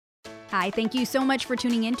Hi, thank you so much for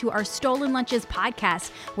tuning in to our Stolen Lunches podcast,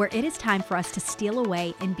 where it is time for us to steal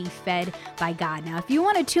away and be fed by God. Now, if you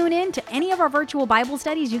want to tune in to any of our virtual Bible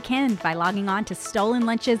studies, you can by logging on to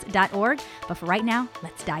stolenlunches.org. But for right now,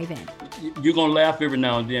 let's dive in. You're going to laugh every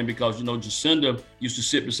now and then because, Jacinda used to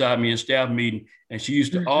sit beside me in staff meeting, and she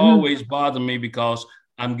used to always bother me because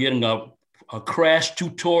I'm getting a crash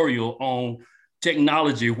tutorial on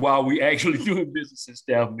technology while we actually doing business in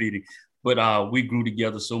staff meeting. But we grew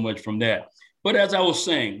together so much from that. But as I was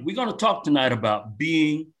saying, we're going to talk tonight about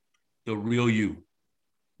being the real you,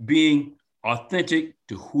 being authentic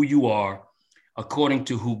to who you are, according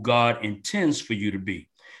to who God intends for you to be.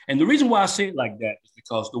 And the reason why I say it like that is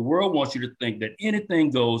because the world wants you to think that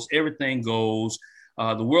anything goes, everything goes.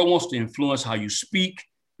 The world wants to influence how you speak.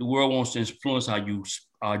 The world wants to influence how you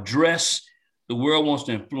dress. The world wants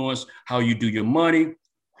to influence how you do your money,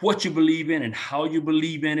 what you believe in, and how you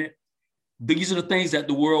believe in it. These are the things that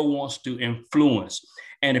the world wants to influence.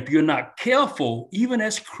 And if you're not careful, even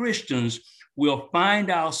as Christians, we'll find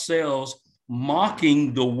ourselves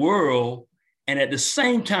mocking the world and at the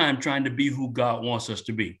same time trying to be who God wants us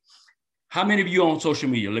to be. How many of you on social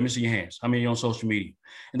media? Let me see your hands. How many on social media?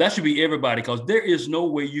 And that should be everybody, because there is no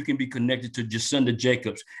way you can be connected to Jacinda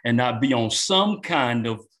Jacobs and not be on some kind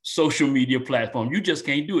of social media platform. You just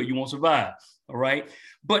can't do it. You won't survive. All right.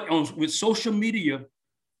 But with social media,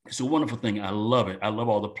 it's a wonderful thing. I love it. I love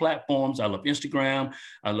all the platforms. I love Instagram.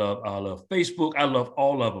 I love Facebook. I love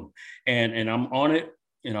all of them. And I'm on it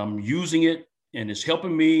and I'm using it and it's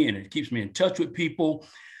helping me and it keeps me in touch with people.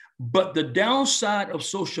 But the downside of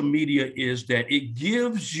social media is that it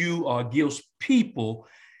gives you or gives people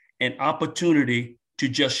an opportunity to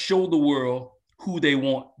just show the world who they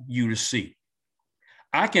want you to see.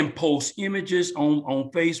 I can post images on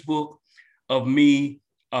Facebook of me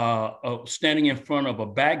standing in front of a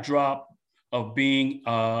backdrop of being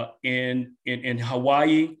in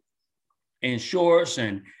Hawaii in shorts,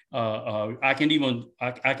 and I can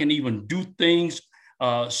even do things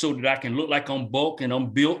so that I can look like I'm bulk and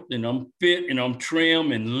I'm built and I'm fit and I'm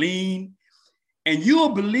trim and lean. And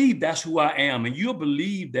you'll believe that's who I am, and you'll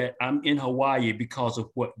believe that I'm in Hawaii because of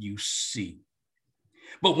what you see.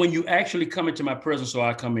 But when you actually come into my presence or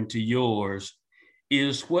I come into yours,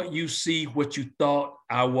 is what you see, what you thought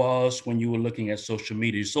I was when you were looking at social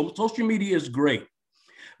media. So social media is great,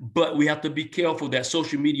 but we have to be careful that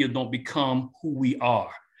social media don't become who we are.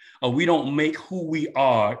 We don't make who we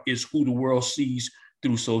are is who the world sees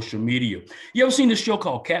through social media. You ever seen this show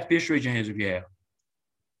called Catfish? Raise your hands if you have.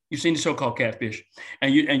 You've seen the show called Catfish.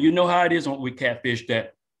 And you know how it is with Catfish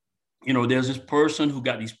that there's this person who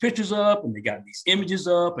got these pictures up and they got these images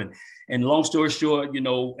up. And long story short,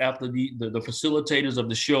 after the facilitators of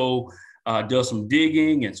the show does some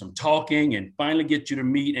digging and some talking and finally get you to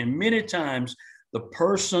meet. And many times the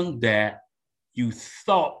person that you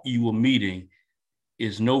thought you were meeting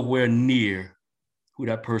is nowhere near who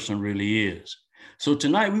that person really is. So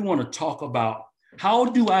tonight we want to talk about, how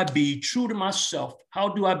do I be true to myself? How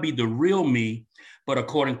do I be the real me, but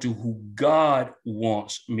according to who God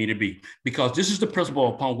wants me to be? Because this is the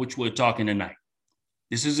principle upon which we're talking tonight.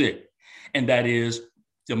 This is it. And that is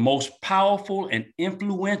the most powerful and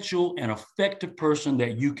influential and effective person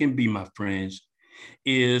that you can be, my friends,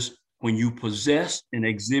 is when you possess and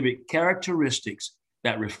exhibit characteristics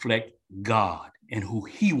that reflect God and who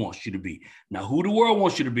he wants you to be. Not who the world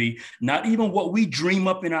wants you to be, not even what we dream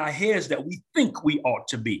up in our heads that we think we ought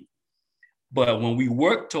to be. But when we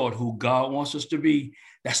work toward who God wants us to be,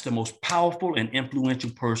 that's the most powerful and influential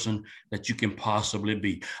person that you can possibly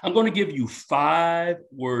be. I'm going to give you 5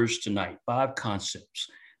 words tonight, 5 concepts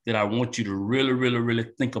that I want you to really, really, really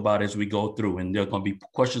think about as we go through. And there are going to be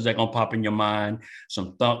questions that are going to pop in your mind,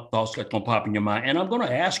 some thoughts that are going to pop in your mind. And I'm going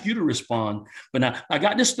to ask you to respond. But now I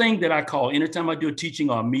got this thing that I call, anytime I do a teaching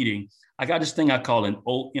or a meeting, I got this thing I call an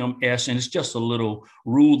OMS, and it's just a little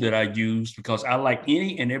rule that I use because I like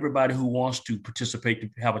any and everybody who wants to participate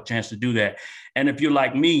to have a chance to do that. And if you're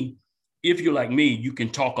like me, you can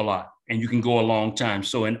talk a lot and you can go a long time.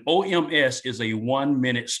 So an OMS is a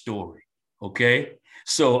 1-minute story, okay?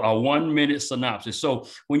 So a 1-minute synopsis. So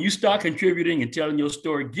when you start contributing and telling your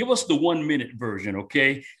story, give us the 1-minute version,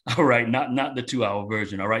 okay? All right, not the 2-hour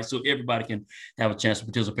version, all right? So everybody can have a chance to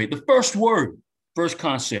participate. The first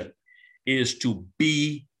concept is to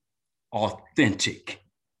be authentic.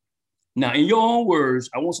 Now, in your own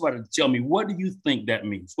words, I want somebody to tell me, what do you think that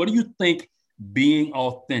means? What do you think being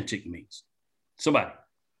authentic means? Somebody,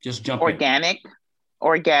 just jump in.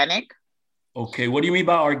 Organic. Okay, what do you mean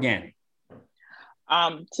by organic?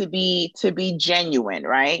 To be genuine,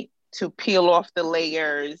 right? To peel off the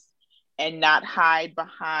layers and not hide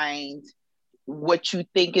behind what you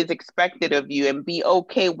think is expected of you, and be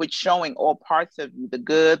okay with showing all parts of you, the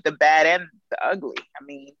good, the bad, and the ugly. I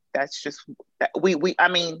mean, that's just that I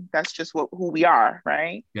mean, that's just who we are,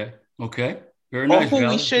 right? Yeah. Okay. Very Or nice, who we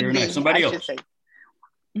Valerie. should Very be, nice. Somebody I should else. say.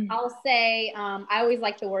 I'll say I always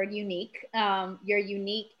like the word unique. You're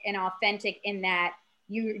unique and authentic in that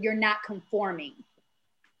you're not conforming.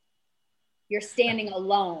 You're standing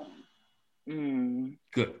alone.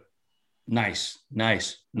 Good. Nice.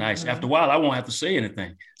 Mm-hmm. After a while, I won't have to say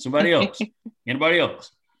anything. Somebody else. Anybody else?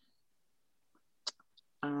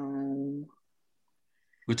 We'll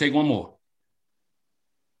take one more.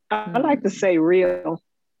 I like to say real.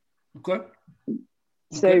 Okay.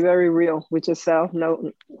 Stay very real with yourself.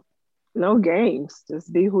 No games.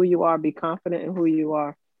 Just be who you are. Be confident in who you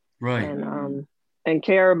are. Right. And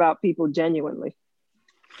care about people genuinely.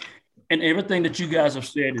 And everything that you guys have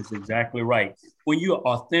said is exactly right. When you're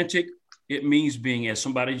authentic, it means being, as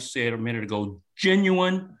somebody said a minute ago,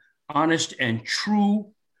 genuine, honest, and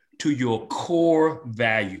true to your core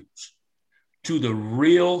values, to the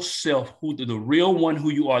real self, the real one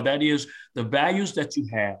who you are. That is the values that you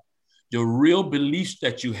have, the real beliefs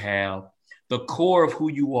that you have, the core of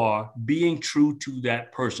who you are, being true to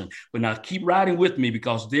that person. But now keep riding with me,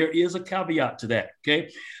 because there is a caveat to that,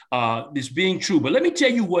 okay? This being true. But let me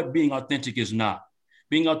tell you what being authentic is not.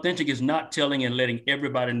 Being authentic is not telling and letting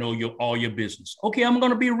everybody know all your business. Okay, I'm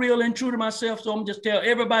going to be real and true to myself, so I'm just tell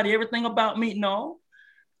everybody everything about me. No,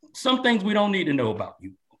 some things we don't need to know about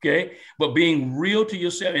you, okay? But being real to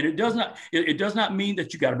yourself, and it does not mean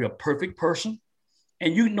that you got to be a perfect person.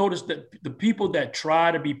 And you notice that the people that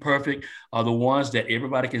try to be perfect are the ones that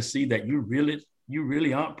everybody can see that you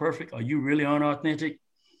really aren't perfect, or you really aren't authentic.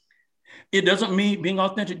 It doesn't mean being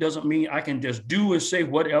authentic doesn't mean I can just do and say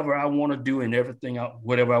whatever I want to do and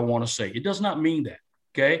whatever I want to say. It does not mean that,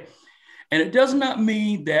 okay? And it does not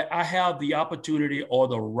mean that I have the opportunity or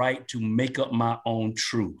the right to make up my own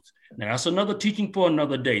truth. Now, that's another teaching for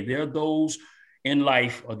another day. There are those in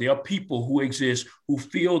life, or there are people who exist who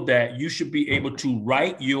feel that you should be able to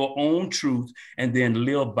write your own truth and then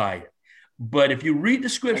live by it. But if you read the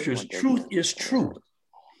scriptures, truth is truth.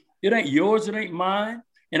 It ain't yours, it ain't mine.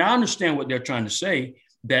 And I understand what they're trying to say,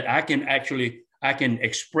 that I can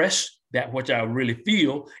express that which I really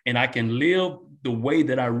feel, and I can live the way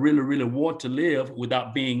that I really, really want to live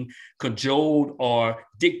without being cajoled or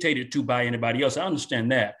dictated to by anybody else. I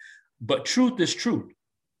understand that. But truth is truth.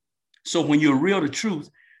 So when you're real to truth,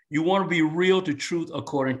 you want to be real to truth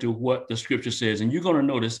according to what the scripture says. And you're going to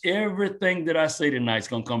notice everything that I say tonight is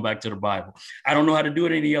going to come back to the Bible. I don't know how to do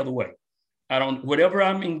it any other way. Whatever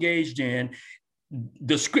I'm engaged in,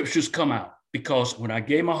 the scriptures come out, because when I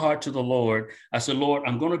gave my heart to the Lord, I said, Lord,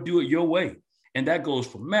 I'm going to do it your way. And that goes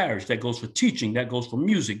for marriage, that goes for teaching, that goes for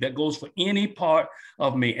music, that goes for any part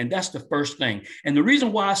of me. And that's the first thing. And the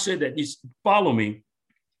reason why I said that you follow me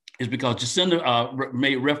is because Jacinda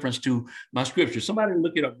made reference to my scripture. Somebody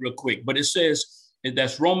look it up real quick, but it says,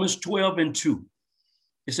 that's Romans 12:2.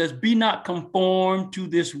 It says, be not conformed to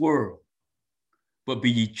this world, but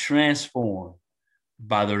be ye transformed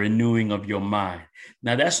by the renewing of your mind.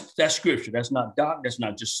 Now that's scripture. That's not Doc, that's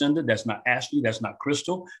not Jacinda, that's not Ashley, that's not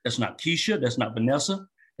Crystal, that's not Keisha, that's not Vanessa,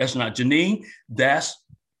 that's not Janine. That's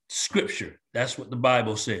scripture. That's what the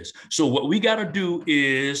Bible says. So what we got to do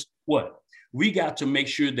is what? We got to make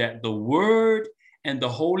sure that the word and the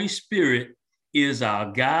Holy Spirit is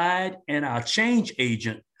our guide and our change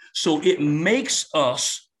agent. So it makes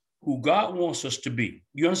us who God wants us to be.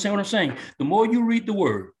 You understand what I'm saying? The more you read the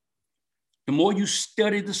word, the more you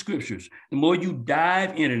study the scriptures, the more you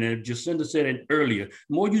dive in, and Jacinda said it earlier,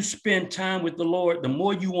 the more you spend time with the Lord, the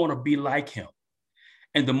more you want to be like him.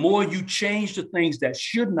 And the more you change the things that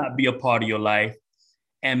should not be a part of your life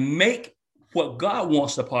and make what God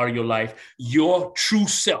wants a part of your life your true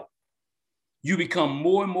self, you become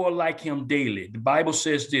more and more like him daily. The Bible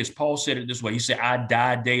says this, Paul said it this way. He said, I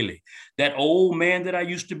die daily. That old man that I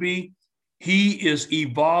used to be, he is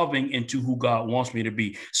evolving into who God wants me to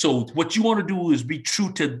be. So what you want to do is be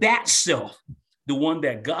true to that self, the one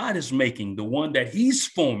that God is making, the one that he's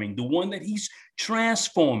forming, the one that he's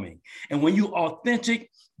transforming. And when you're authentic,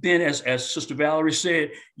 then as Sister Valerie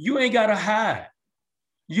said, you ain't got to hide.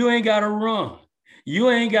 You ain't got to run. You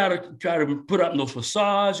ain't got to try to put up no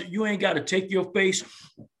facades. You ain't got to take your face.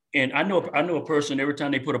 And I know a person, every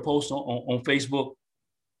time they put a post on Facebook,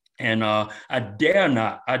 and I dare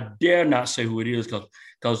not say who it is,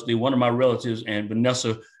 because they're one of my relatives, and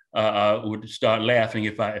Vanessa would start laughing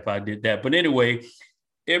if I did that. But anyway,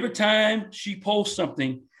 every time she posts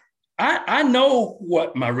something, I know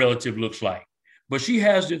what my relative looks like, but she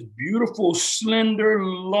has this beautiful, slender,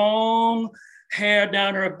 long hair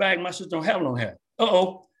down her back. My sister don't have no hair.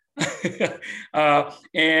 Uh-oh.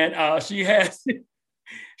 She has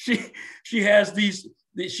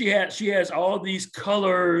she has all these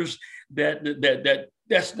colors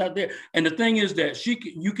that's not there. And the thing is that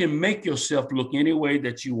you can make yourself look any way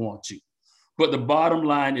that you want to. But the bottom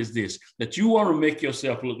line is this, that you want to make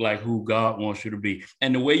yourself look like who God wants you to be.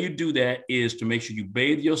 And the way you do that is to make sure you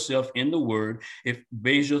bathe yourself in the word,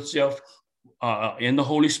 bathe yourself in the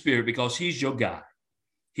Holy Spirit, because he's your guide.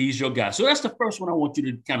 He's your guide. So that's the first one I want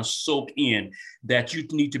you to kind of soak in, that you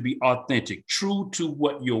need to be authentic, true to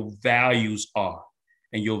what your values are.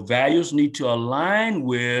 And your values need to align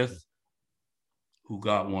with who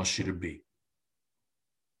God wants you to be.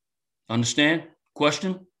 Understand?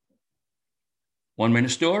 Question? 1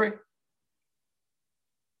 minute story.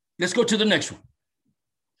 Let's go to the next one.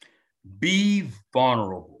 Be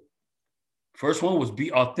vulnerable. First one was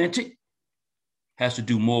be authentic. Has to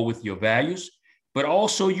do more with your values, but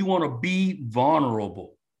also you want to be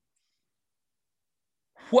vulnerable.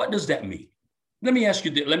 What does that mean? Let me ask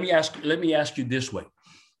you this way.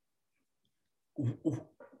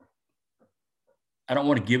 I don't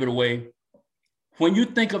want to give it away. When you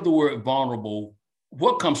think of the word vulnerable,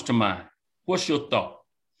 what comes to mind? What's your thought?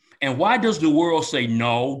 And why does the world say,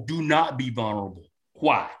 no, do not be vulnerable?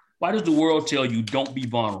 Why? Why does the world tell you don't be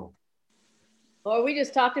vulnerable? Well, we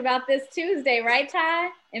just talked about this Tuesday, right, Ty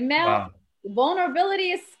and Mel? Wow. Vulnerability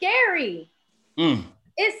is scary.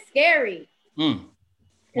 It's scary.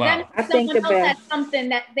 Wow. I think that's something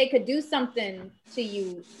that they could do something to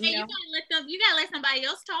you. You gotta let somebody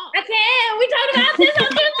else talk. I can. We talked about this on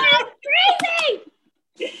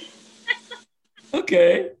Tuesday.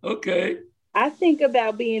 Crazy. Okay. I think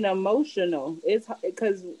about being emotional. It's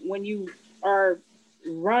because when you are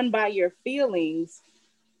run by your feelings,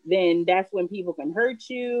 then that's when people can hurt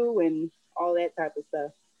you and all that type of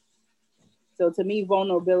stuff. So to me,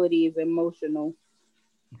 vulnerability is emotional.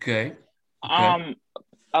 Okay.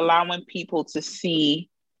 Allowing people to see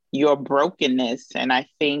your brokenness. And I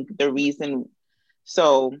think the reason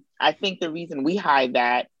we hide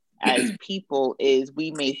that as people is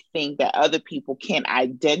we may think that other people can't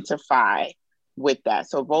identify with that.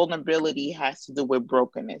 So vulnerability has to do with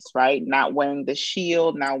brokenness, right? Not wearing the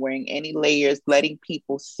shield, not wearing any layers, letting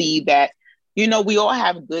people see that, we all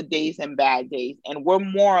have good days and bad days, and we're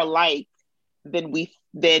more alike than we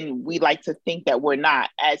like to think that we're not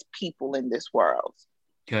as people in this world.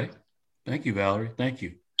 Okay. Thank you, Valerie. Thank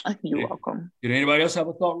you. You're welcome. Did anybody else have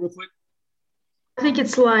a thought real quick? I think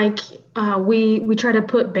it's like we try to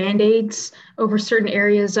put Band-Aids over certain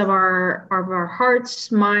areas of our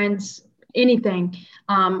hearts, minds, anything.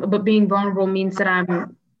 But being vulnerable means that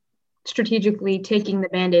I'm strategically taking the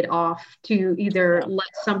Band-Aid off to either let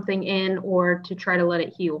something in or to try to let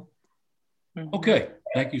it heal. Okay.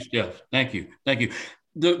 Thank you, Steph. Thank you.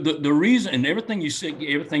 The reason, and everything you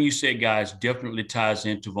said, guys, definitely ties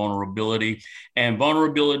into vulnerability, and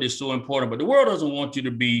vulnerability is so important, but the world doesn't want you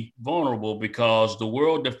to be vulnerable because the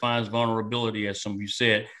world defines vulnerability, as some of you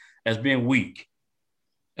said, as being weak,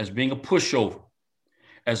 as being a pushover,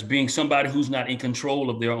 as being somebody who's not in control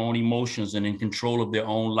of their own emotions and in control of their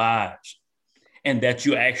own lives. And that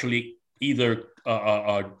you're actually either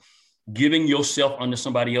giving yourself under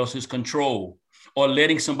somebody else's control or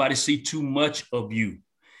letting somebody see too much of you,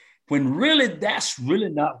 when really that's really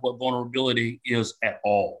not what vulnerability is at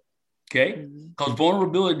all. Okay? Because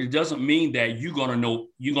vulnerability doesn't mean that you're going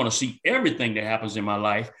to see everything that happens in my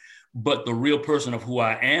life, but the real person of who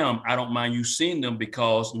I am, I don't mind you seeing them,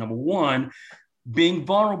 because number one, being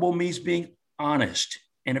vulnerable means being honest.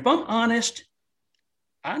 And if I'm honest,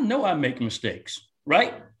 I know I make mistakes,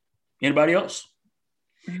 right? Anybody else?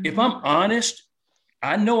 If I'm honest,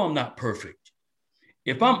 I know I'm not perfect.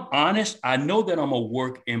 If I'm honest, I know that I'm a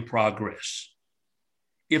work in progress.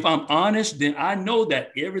 If I'm honest, then I know that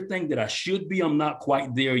everything that I should be, I'm not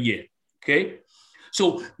quite there yet. Okay.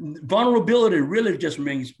 So vulnerability really just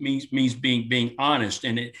means being honest.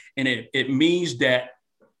 And it means that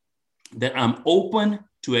I'm open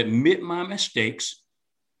to admit my mistakes.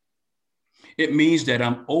 It means that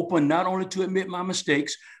I'm open not only to admit my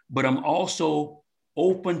mistakes, but I'm also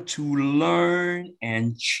open to learn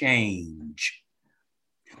and change.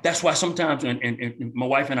 That's why sometimes, and my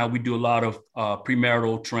wife and I, we do a lot of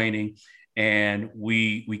premarital training, and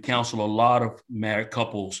we counsel a lot of married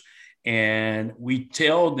couples, and we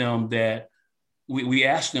tell them that we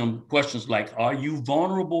ask them questions like, are you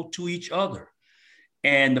vulnerable to each other?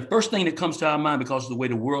 And the first thing that comes to our mind, because of the way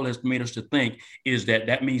the world has made us to think, is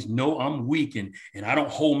that means, no, I'm weak and I don't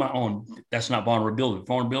hold my own. That's not vulnerability.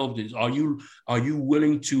 Vulnerability is, are you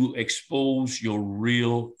willing to expose your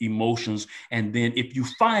real emotions? And then if you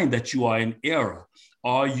find that you are in error,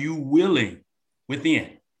 are you willing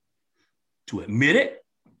within to admit it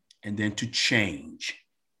and then to change?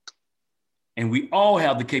 And we all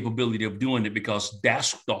have the capability of doing it, because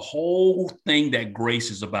that's the whole thing that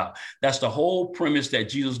grace is about. That's the whole premise that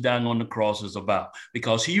Jesus dying on the cross is about,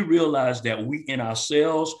 because he realized that we in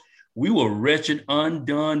ourselves, we were wretched,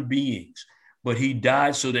 undone beings, but he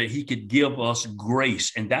died so that he could give us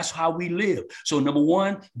grace. And that's how we live. So number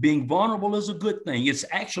one, being vulnerable is a good thing. It's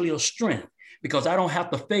actually a strength, because I don't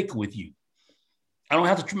have to fake with you. I don't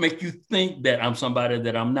have to make you think that I'm somebody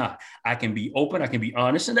that I'm not. I can be open, I can be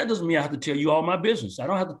honest, and that doesn't mean I have to tell you all my business. I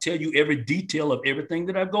don't have to tell you every detail of everything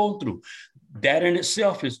that I've gone through. That in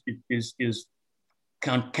itself is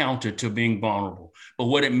counter to being vulnerable. But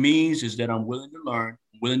what it means is that I'm willing to learn,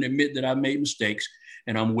 willing to admit that I've made mistakes,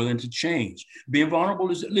 and I'm willing to change. Being vulnerable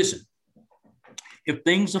is, listen, if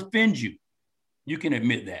things offend you, you can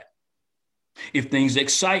admit that. If things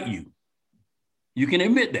excite you, you can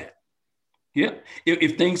admit that. Yeah.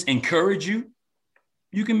 If things encourage you,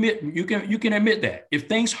 you can admit that. If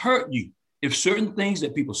things hurt you, if certain things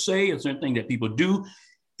that people say or certain things that people do,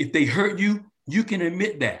 if they hurt you, you can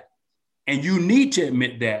admit that. And you need to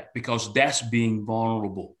admit that, because that's being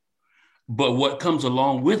vulnerable. But what comes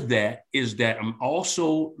along with that is that I'm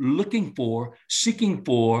also seeking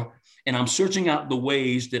for, and I'm searching out the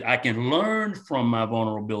ways that I can learn from my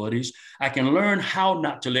vulnerabilities. I can learn how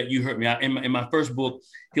not to let you hurt me. In my first book,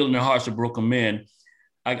 Healing the Hearts of Broken Men,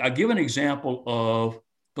 I give an example of,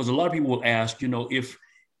 because a lot of people will ask,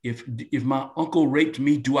 if my uncle raped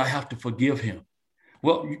me, do I have to forgive him?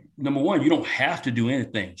 Well, number one, you don't have to do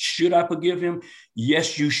anything. Should I forgive him?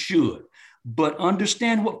 Yes, you should. But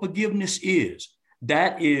understand what forgiveness is.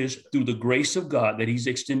 That is through the grace of God that he's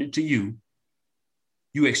extended to you.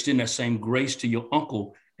 You extend that same grace to your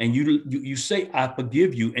uncle, and you say, I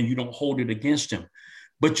forgive you, and you don't hold it against him.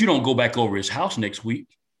 But you don't go back over his house next week.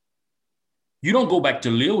 You don't go back to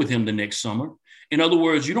live with him the next summer. In other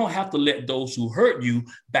words, you don't have to let those who hurt you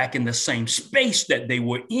back in the same space that they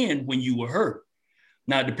were in when you were hurt.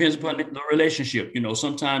 Now, it depends upon the relationship.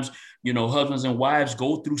 Sometimes, husbands and wives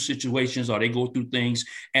go through situations, or they go through things,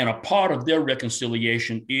 and a part of their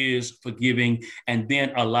reconciliation is forgiving and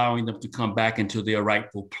then allowing them to come back into their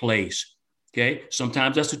rightful place. Okay.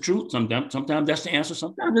 Sometimes that's the truth. Sometimes that's the answer.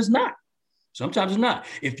 Sometimes it's not. Sometimes it's not.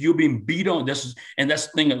 If you're being beat on, that's the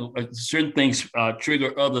thing. Certain things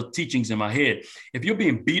trigger other teachings in my head. If you're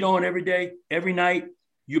being beat on every day, every night,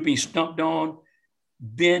 you're being stumped on,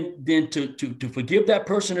 then to forgive that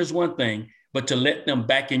person is one thing, but to let them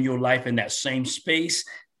back in your life in that same space,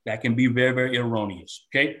 that can be very, very erroneous.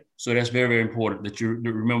 Okay. So that's very, very important that you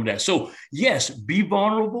remember that. So yes, be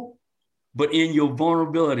vulnerable, but in your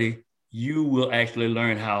vulnerability, you will actually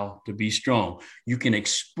learn how to be strong. You can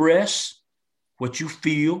express what you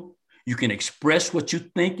feel. You can express what you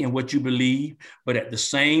think and what you believe, but at the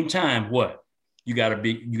same time, what? You got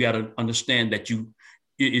to understand that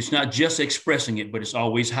it's not just expressing it, but it's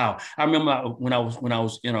always how. I remember when I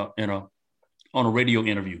was on a radio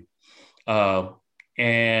interview,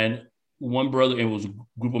 and one brother, it was a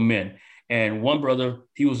group of men, and one brother,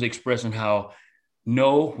 he was expressing how,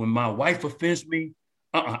 no, when my wife offends me,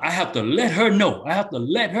 I have to let her know. I have to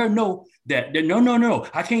let her know that no.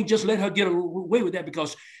 I can't just let her get away with that,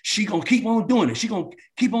 because she gonna keep on doing it. She gonna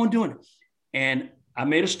keep on doing it. And I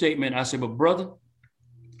made a statement. I said, but brother,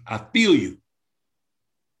 I feel you.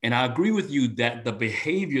 And I agree with you that the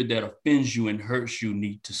behavior that offends you and hurts you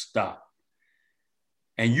need to stop.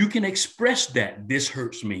 And you can express that this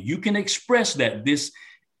hurts me. You can express that this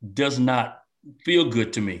does not feel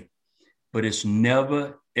good to me, but it's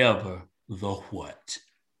never, ever the what.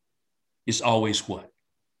 It's always what?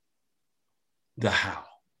 The how.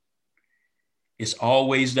 It's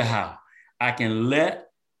always the how. I can let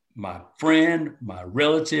my friend, my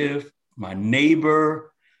relative, my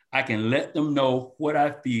neighbor, I can let them know what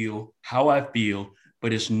I feel, how I feel,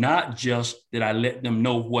 but it's not just that I let them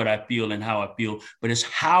know what I feel and how I feel, but it's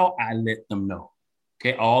how I let them know.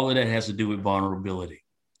 Okay, all of that has to do with vulnerability.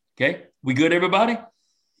 Okay, we good, everybody?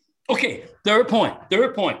 Okay, third point.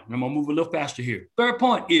 I'm gonna move a little faster here. Third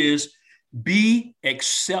point is be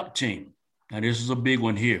accepting. Now, this is a big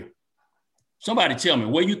one here. Somebody tell me,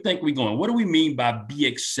 where you think we're going? What do we mean by be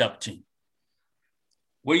accepting?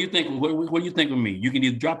 What do you think? What do you think of me? You can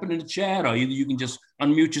either drop it in the chat, or either you can just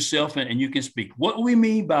unmute yourself and you can speak. What do we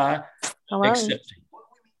mean by accepting?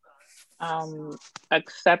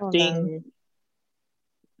 Accepting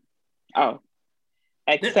Oh,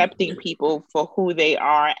 accepting people for who they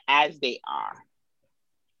are as they are.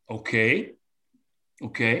 Okay.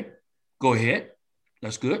 Go ahead.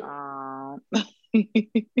 That's good. Context,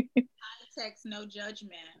 no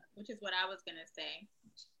judgment, which is what I was going to say.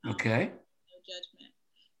 Okay. No judgment.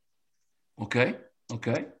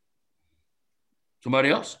 Okay. Somebody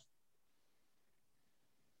else?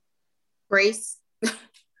 Grace.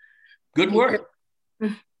 Good word.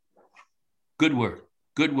 Good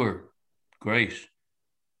word. Grace.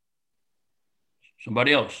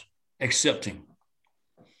 Somebody else? Accepting.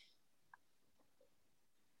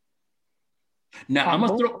 Now, I'm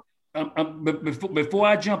going to throw, before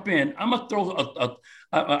I jump in, I'm going to throw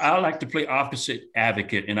I like to play opposite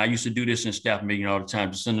advocate, and I used to do this in staff meeting all the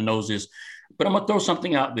time. Jacinda knows this, but I'm going to throw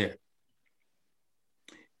something out there.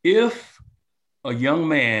 If a young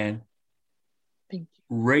man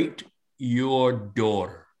raped your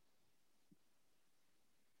daughter,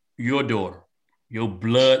 your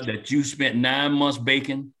blood that you spent 9 months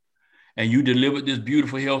baking, and you delivered this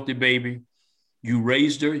beautiful, healthy baby, you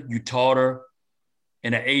raised her, you taught her,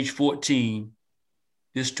 and at age 14,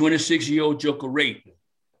 this 26-year-old joker raped her.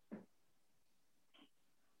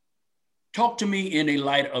 Talk to me in a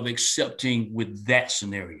light of accepting with that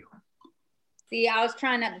scenario. See, I was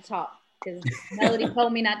trying not to talk because Melody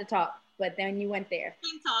told me not to talk, but then you went there.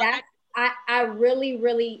 I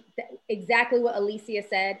really, exactly what Alicia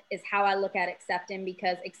said is how I look at accepting,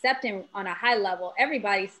 because accepting on a high level,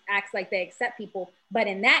 everybody acts like they accept people. But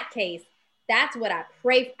in that case, that's what I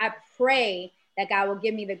pray. I pray that God will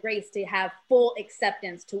give me the grace to have full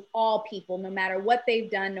acceptance to all people, no matter what they've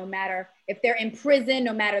done, no matter if they're in prison,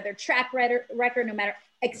 no matter their track record, no matter.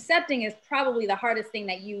 Accepting is probably the hardest thing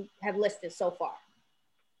that you have listed so far.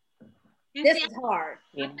 And this is hard.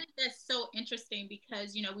 I think that's so interesting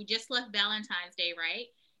because, you know, we just left Valentine's Day, right?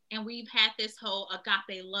 And we've had this whole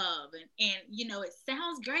agape love. And you know, it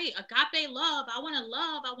sounds great. Agape love. I want to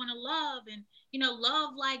love. And, you know,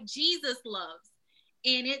 love like Jesus loves.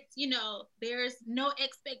 And it's, you know, there's no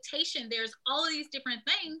expectation. There's all of these different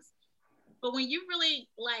things. But when you really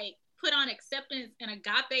like put on acceptance and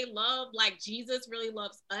agape love like Jesus really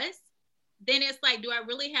loves us, then it's like, do I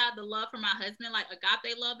really have the love for my husband like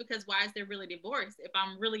agape love? Because why is there really divorce if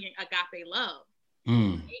I'm really in agape love?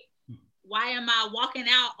 Right? Why am I walking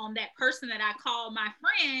out on that person that I call my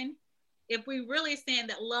friend if we really saying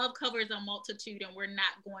that love covers a multitude and we're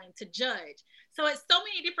not going to judge? So it's so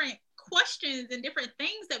many different questions and different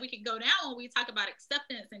things that we could go down when we talk about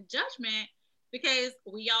acceptance and judgment, because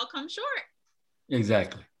we all come short.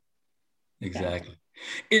 Exactly.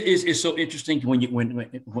 It's so interesting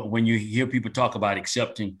when you hear people talk about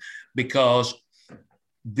accepting, because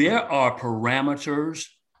there are parameters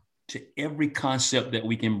to every concept that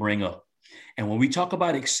we can bring up. And when we talk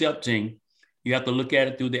about accepting, you have to look at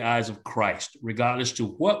it through the eyes of Christ. Regardless to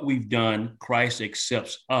what we've done, Christ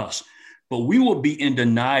accepts us. But we will be in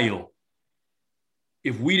denial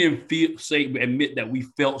if we didn't admit that we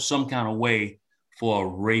felt some kind of way for a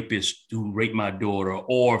rapist who raped my daughter,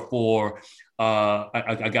 or for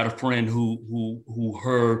I got a friend who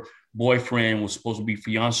her boyfriend was supposed to be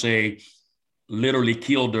fiance, literally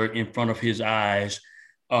killed her in front of his eyes.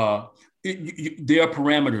 There are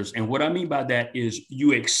parameters, and what I mean by that is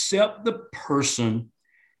you accept the person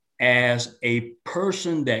as a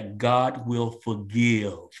person that God will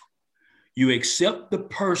forgive. You accept the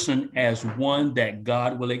person as one that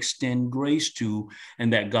God will extend grace to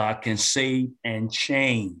and that God can save and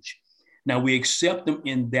change. Now, we accept them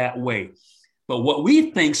in that way. But what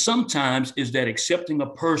we think sometimes is that accepting a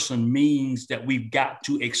person means that we've got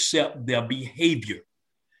to accept their behavior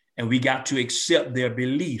and we got to accept their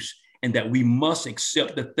beliefs and that we must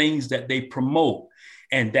accept the things that they promote.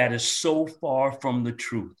 And that is so far from the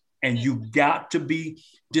truth. And you've got to be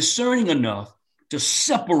discerning enough to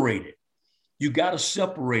separate it. You got to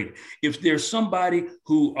separate it. If there's somebody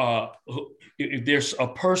if there's a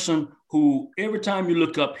person who every time you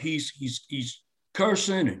look up, he's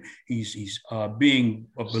cursing and he's being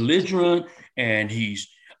belligerent and he's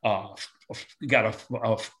got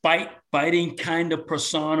a fighting kind of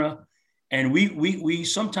persona. And we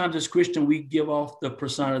sometimes as Christian, we give off the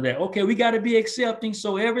persona that, okay, we got to be accepting.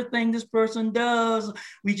 So everything this person does,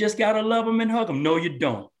 we just got to love them and hug them. No, you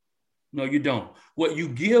don't. No, you don't. What you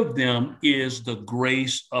give them is the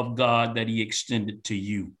grace of God that he extended to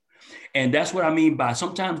you. And that's what I mean by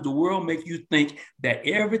sometimes the world makes you think that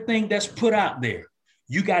everything that's put out there,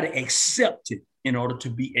 you got to accept it in order to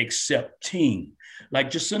be accepting.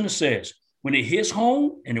 Like Jacinda says, when it hits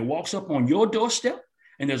home and it walks up on your doorstep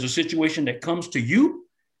and there's a situation that comes to you,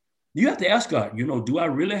 you have to ask God, do I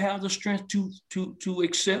really have the strength to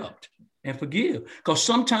accept? and forgive. Because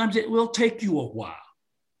sometimes it will take you a while.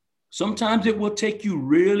 Sometimes it will take you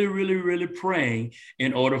really, really, really praying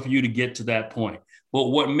in order for you to get to that point. But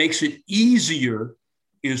what makes it easier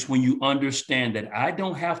is when you understand that I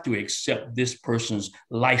don't have to accept this person's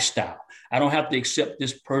lifestyle. I don't have to accept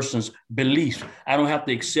this person's beliefs. I don't have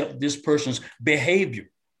to accept this person's behavior,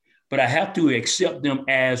 but I have to accept them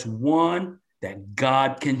as one that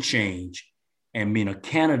God can change and being a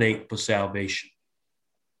candidate for salvation.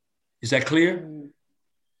 Is that clear?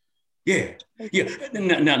 Yeah.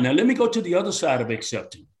 Now, let me go to the other side of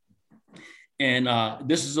accepting. And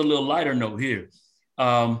this is a little lighter note here.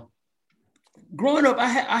 Growing up, I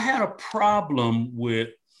had a problem with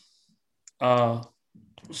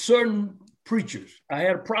certain preachers. I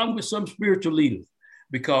had a problem with some spiritual leaders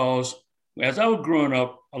because as I was growing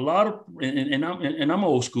up, a lot of, and I'm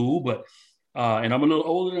old school, but and I'm a little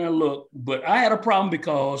older than I look, but I had a problem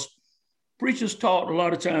because preachers taught a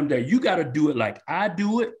lot of times that you got to do it like I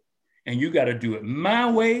do it, and you got to do it my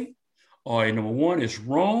way, or number one, it's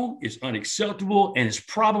wrong, it's unacceptable, and it's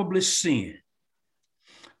probably sin.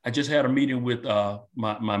 I just had a meeting with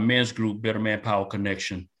my men's group, Better Manpower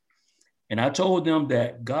Connection, and I told them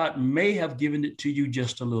that God may have given it to you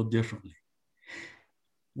just a little differently.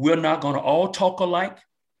 We're not going to all talk alike.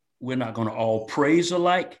 We're not going to all praise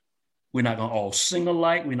alike. We're not going to all sing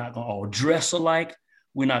alike. We're not going to all dress alike.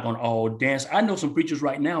 We're not going to all dance. I know some preachers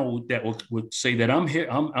right now that would say that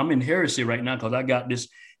I'm in heresy right now because I got this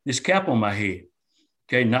cap on my head.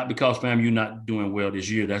 Okay, not because, fam, you're not doing well this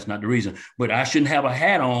year. That's not the reason. But I shouldn't have a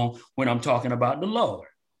hat on when I'm talking about the Lord.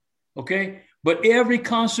 Okay, but every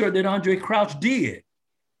concert that Andre Crouch did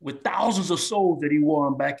with thousands of souls that he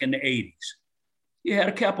won back in the 80s, he had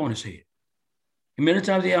a cap on his head. And many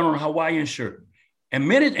times he had on a Hawaiian shirt.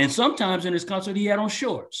 And sometimes in his concert, he had on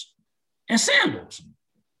shorts and sandals.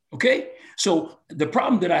 Okay, so the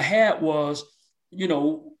problem that I had was,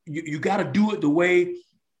 you got to do it the way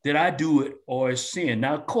that I do it or it's sin.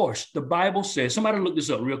 Now, of course, the Bible says, somebody look this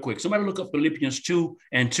up real quick. Somebody look up Philippians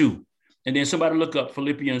 2:2. And then somebody look up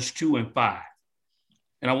Philippians 2:5.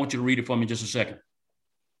 And I want you to read it for me just a second.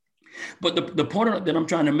 But the point that I'm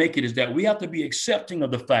trying to make it is that we have to be accepting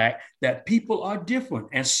of the fact that people are different.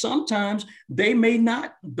 And sometimes the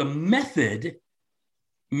method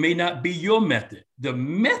may not be your method. The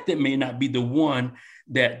method may not be the one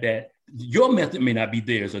that your method may not be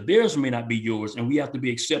theirs, or theirs may not be yours. And we have to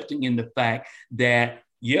be accepting in the fact that,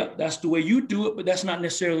 that's the way you do it, but that's not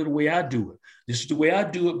necessarily the way I do it. This is the way I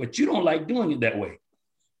do it, but you don't like doing it that way.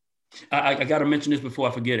 I got to mention this before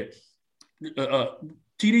I forget it.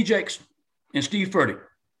 T.D. Jakes and Steve Furtick,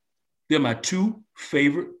 they're my two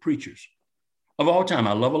favorite preachers of all time.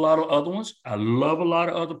 I love a lot of other ones. I love a lot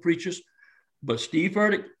of other preachers, but Steve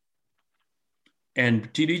Furtick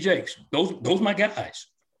and T.D. Jakes, those are my guys.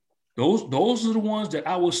 Those are the ones that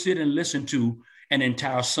I will sit and listen to an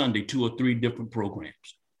entire Sunday, 2 or 3 different programs.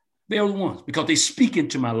 They're the ones because they speak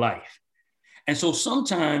into my life. And so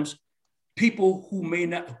sometimes people who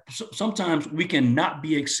sometimes we cannot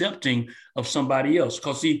be accepting of somebody else.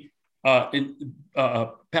 Because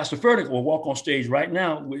Pastor Furtick will walk on stage right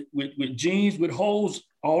now with jeans with holes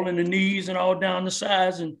all in the knees and all down the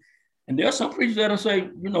sides. And there are some preachers that'll say,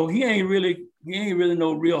 he ain't really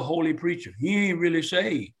no real holy preacher. He ain't really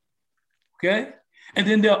saved. Okay. And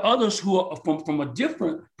then there are others who are from a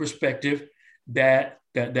different perspective that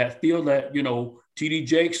feel that, T.D.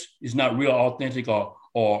 Jakes is not real authentic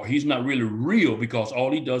or he's not really real because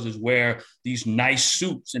all he does is wear these nice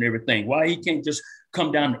suits and everything. Why he can't just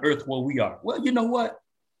come down to earth where we are? Well, you know what?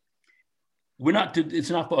 It's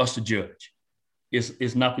not for us to judge.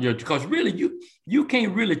 It's not for judge because really you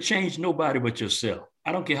can't really change nobody but yourself.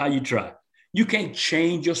 I don't care how you try. You can't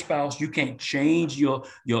change your spouse. You can't change your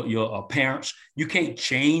parents. You can't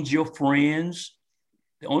change your friends.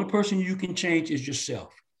 The only person you can change is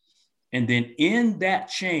yourself. And then in that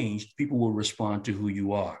change, people will respond to who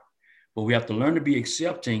you are. But we have to learn to be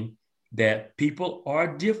accepting that people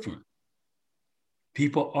are different.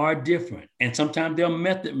 People are different. And sometimes their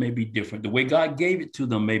method may be different. The way God gave it to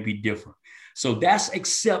them may be different. So that's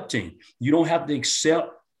accepting. You don't have to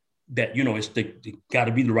accept that, it's got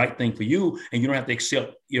to be the right thing for you. And you don't have to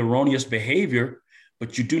accept erroneous behavior,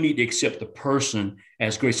 but you do need to accept the person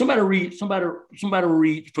as great. Somebody read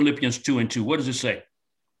Philippians 2:2. What does it say?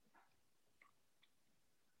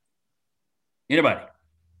 Anybody?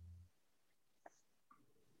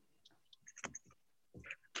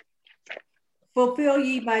 Fulfill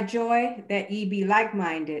ye my joy, that ye be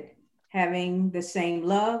like-minded, having the same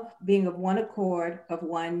love, being of one accord, of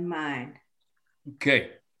one mind.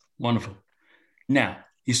 Okay, wonderful. Now,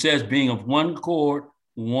 he says being of one accord,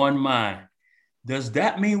 one mind. Does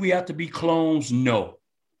that mean we have to be clones? No.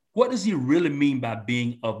 What does he really mean by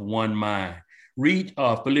being of one mind? Read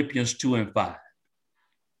Philippians 2 and 5.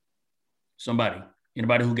 Somebody,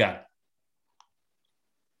 anybody who got it?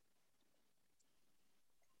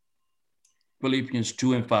 Philippians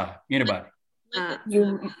 2 and 5. Anybody?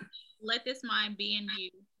 Let this mind be in you,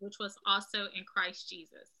 which was also in Christ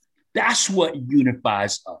Jesus. That's what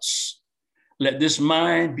unifies us. Let this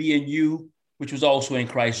mind be in you, which was also in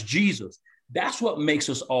Christ Jesus. That's what makes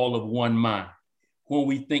us all of one mind. When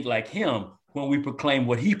we think like him, when we proclaim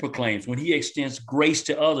what he proclaims, when he extends grace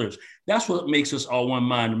to others, that's what makes us all one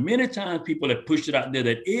mind. Many times people have pushed it out there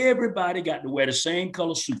that everybody got to wear the same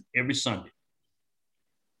color suit every Sunday.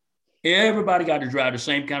 Everybody got to drive the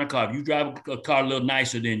same kind of car. If you drive a car a little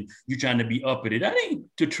nicer, then you're trying to be uppity. That ain't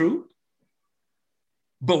the truth.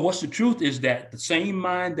 But what's the truth is that the same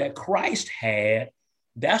mind that Christ had,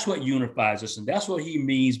 that's what unifies us. And that's what he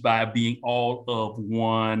means by being all of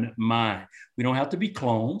one mind. We don't have to be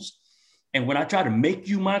clones. And when I try to make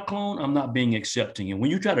you my clone, I'm not being accepting. And when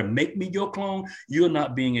you try to make me your clone, you're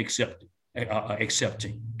not being accepting.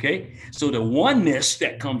 Okay. So the oneness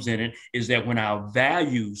that comes in it is that when our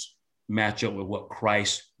values match up with what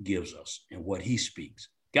Christ gives us and what he speaks.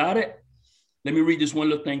 Got it? Let me read this one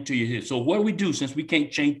little thing to you here. So what do we do since we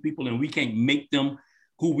can't change people and we can't make them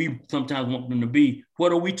who we sometimes want them to be?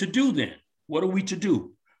 What are we to do then? What are we to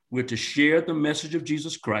do? We're to share the message of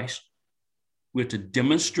Jesus Christ. We're to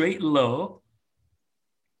demonstrate love,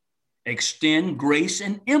 extend grace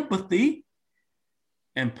and empathy,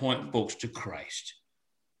 and point folks to Christ.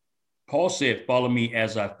 Paul said, follow me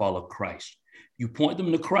as I follow Christ. You point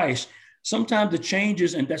them to Christ. Sometimes the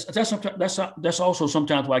changes, and that's also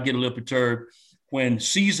sometimes why I get a little perturbed when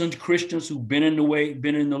seasoned Christians who've been in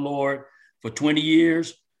the Lord for 20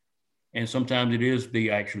 years, and sometimes it is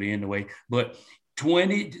they actually in the way, but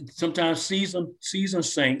sometimes seasoned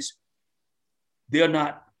saints, they're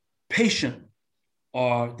not patient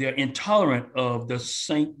or they're intolerant of the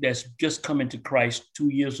saint that's just come into Christ 2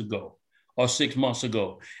 years ago or 6 months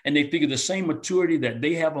ago. And they figure the same maturity that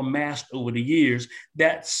they have amassed over the years,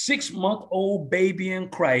 that 6-month-old baby in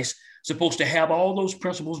Christ, supposed to have all those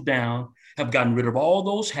principles down, have gotten rid of all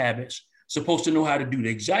those habits, supposed to know how to do the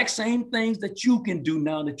exact same things that you can do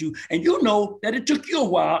now and you know that it took you a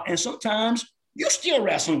while. And sometimes you're still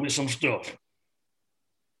wrestling with some stuff.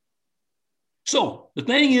 So the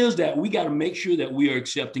thing is that we got to make sure that we are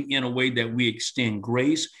accepting in a way that we extend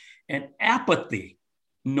grace and apathy,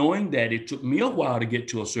 knowing that it took me a while to get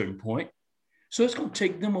to a certain point. So it's going to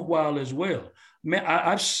take them a while as well. Man,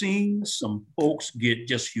 I've seen some folks get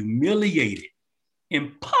just humiliated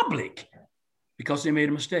in public because they made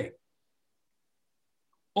a mistake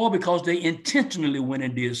or because they intentionally went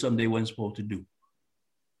and did something they weren't supposed to do.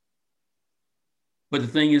 But the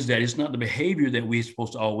thing is that it's not the behavior that we're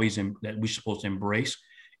supposed to embrace.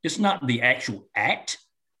 It's not the actual act,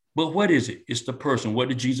 but what is it? It's the person. What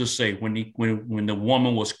did Jesus say when the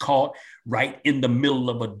woman was caught right in the middle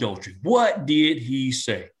of adultery? What did he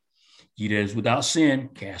say? He that is without sin,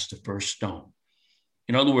 cast the first stone.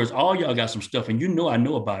 In other words, all y'all got some stuff and you know I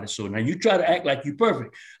know about it. So now you try to act like you're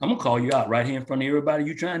perfect. I'm going to call you out right here in front of everybody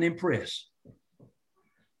you're trying to impress.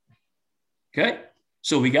 Okay?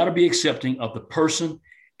 So we got to be accepting of the person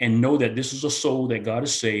and know that this is a soul that God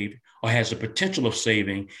has saved or has the potential of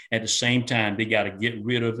saving. At the same time, they got to get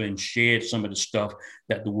rid of and shed some of the stuff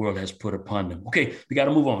that the world has put upon them. Okay, we got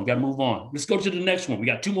to move on. Let's go to the next one. We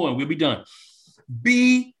got 2 more and we'll be done.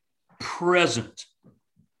 Be present.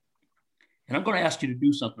 And I'm going to ask you to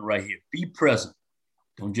do something right here. Be present.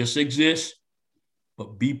 Don't just exist,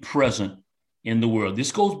 but be present in the world.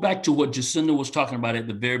 This goes back to what Jacinda was talking about at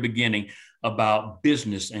the very beginning about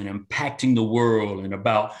business and impacting the world and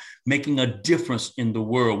about making a difference in the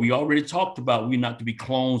world. We already talked about we're not to be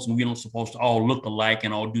clones and we're not supposed to all look alike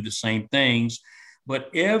and all do the same things. But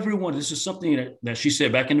everyone, this is something that she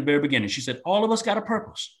said back in the very beginning. She said, all of us got a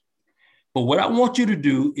purpose. But what I want you to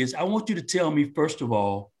do is I want you to tell me, first of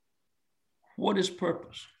all, what is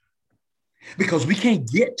purpose? Because we can't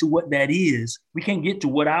get to what that is. We can't get to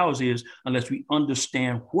what ours is unless we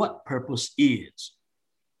understand what purpose is.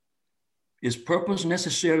 Is purpose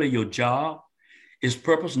necessarily your job? Is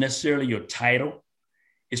purpose necessarily your title?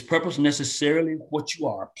 Is purpose necessarily what you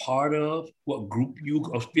are a part of, what group you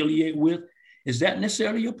affiliate with? Is that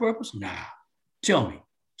necessarily your purpose? Nah. Tell me,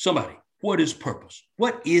 somebody, what is purpose?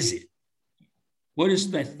 What is it? What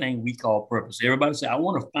is that thing we call purpose? Everybody say, I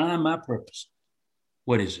want to find my purpose.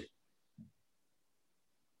 What is it?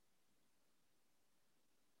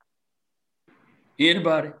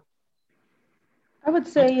 Anybody? I would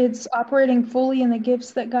say it's operating fully in the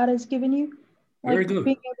gifts that God has given you. Very good.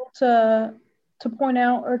 Being able to point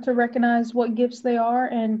out or to recognize what gifts they are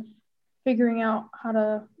and figuring out how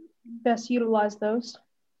to best utilize those.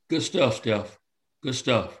 Good stuff, Steph. Good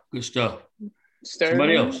stuff. Good stuff.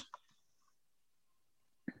 Somebody Serving. else.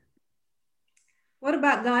 What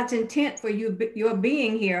about God's intent for your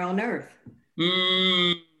being here on earth?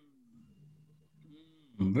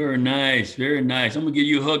 Very nice. Very nice. I'm going to give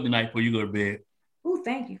you a hug tonight before you go to bed. Oh,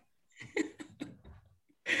 thank you.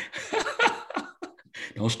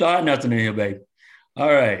 Don't start nothing in here, baby.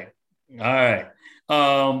 All right. All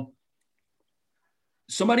right.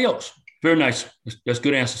 Somebody else. Very nice. That's a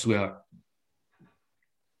good answer, sweetheart.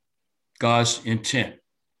 God's intent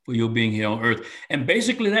for your being here on earth. And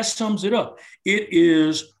basically that sums it up. It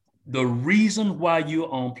is the reason why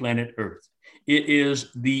you're on planet Earth. It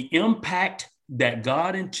is the impact that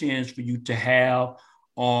God intends for you to have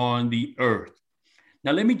on the earth.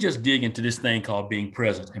 Now, let me just dig into this thing called being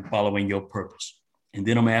present and following your purpose. And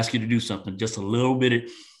then I'm going to ask you to do something, just a little bit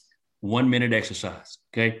of 1 minute exercise,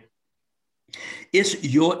 okay? It's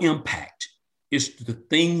your impact. It's the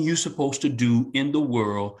thing you're supposed to do in the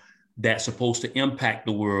world that's supposed to impact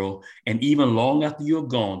the world. And even long after you're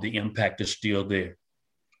gone, the impact is still there,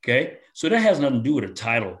 okay? So that has nothing to do with a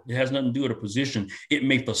title. It has nothing to do with a position. It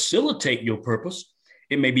may facilitate your purpose.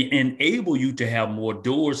 It may enable you to have more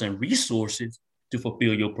doors and resources to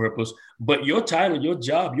fulfill your purpose, but your title, your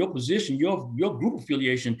job, your position, your group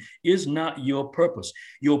affiliation is not your purpose.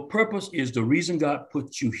 Your purpose is the reason God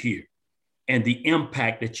put you here and the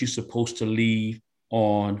impact that you're supposed to leave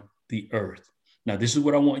on the earth. Now, this is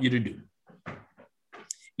what I want you to do.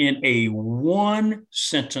 In a one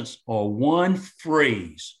sentence or one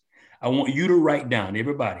phrase, I want you to write down,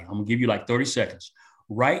 everybody, I'm gonna give you like 30 seconds.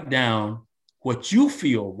 Write down what you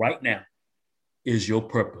feel right now is your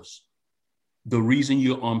purpose. The reason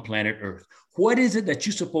you're on planet Earth. What is it that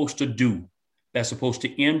you're supposed to do that's supposed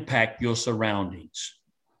to impact your surroundings?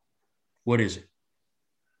 What is it?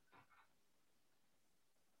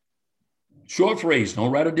 Short phrase,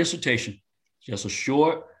 don't write a dissertation. Just a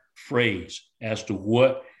short phrase as to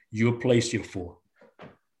what you're placed here for.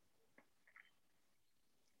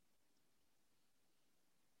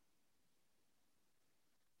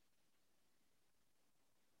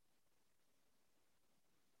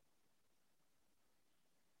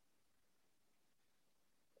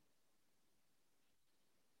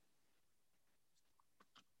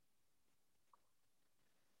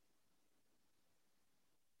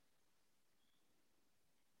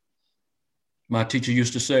 My teacher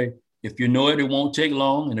used to say, if you know it, it won't take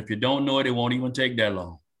long. And if you don't know it, it won't even take that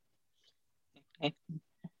long.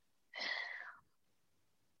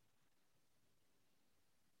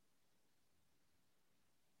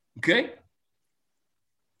 Okay.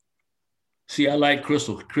 See, I like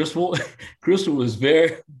Crystal. Crystal is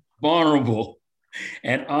very vulnerable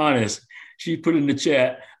and honest. She put in the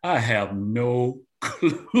chat, I have no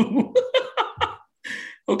clue.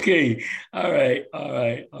 Okay. All right.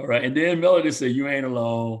 And then Melody said, you ain't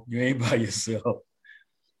alone. You ain't by yourself.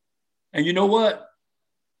 And you know what?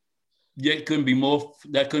 That couldn't be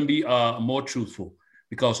more truthful,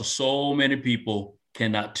 because so many people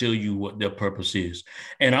cannot tell you what their purpose is.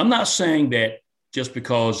 And I'm not saying that just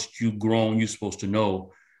because you've grown, you're supposed to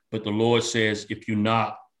know, but the Lord says, if you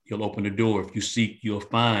knock, He'll open the door. If you seek, you'll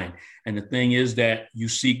find. And the thing is that you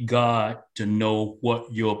seek God to know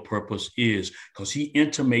what your purpose is, because He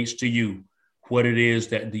intimates to you what it is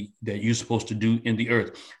that you're supposed to do in the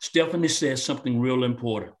earth. Stephanie says something real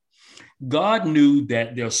important. God knew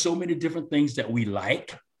that there are so many different things that we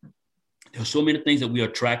like. There are so many things that we are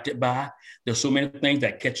attracted by. There's so many things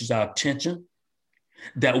that catches our attention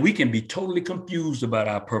that we can be totally confused about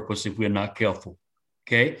our purpose if we're not careful.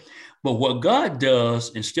 Okay. But what God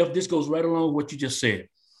does, and Steph, this goes right along with what you just said.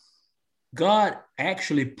 God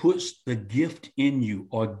actually puts the gift in you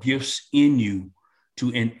or gifts in you to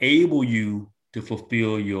enable you to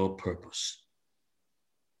fulfill your purpose.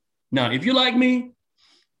 Now, if you're like me,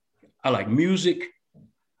 I like music.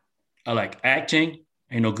 I like acting.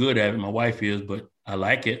 Ain't no good at it. My wife is, but I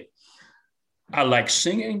like it. I like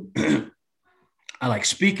singing. I like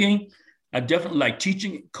speaking. I definitely like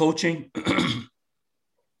teaching, coaching.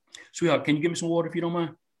 Sweetheart, can you give me some water if you don't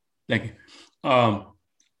mind? Thank you.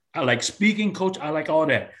 I like speaking, coach. I like all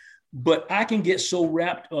that. But I can get so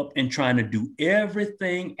wrapped up in trying to do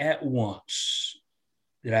everything at once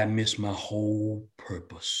that I miss my whole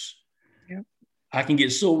purpose. Yep. I can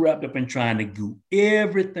get so wrapped up in trying to do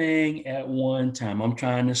everything at one time. I'm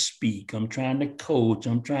trying to speak. I'm trying to coach.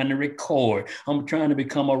 I'm trying to record. I'm trying to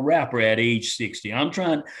become a rapper at age 60. I'm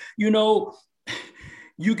trying,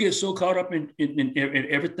 you get so caught up in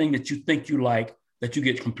everything that you think you like that you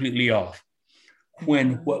get completely off.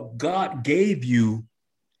 when what God gave you,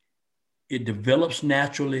 it develops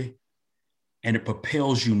naturally and it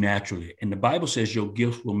propels you naturally. And the Bible says your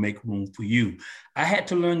gifts will make room for you. I had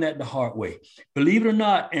to learn that the hard way, believe it or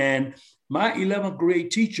not. And my 11th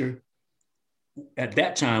grade teacher at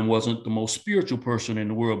that time wasn't the most spiritual person in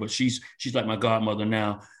the world, but she's like my godmother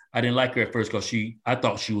now. I didn't like her at first because I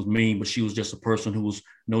thought she was mean, but she was just a person who was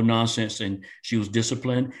no nonsense, and she was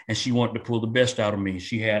disciplined, and she wanted to pull the best out of me.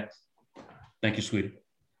 She had, thank you, sweetie.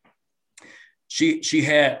 She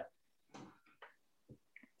had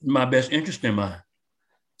my best interest in mind.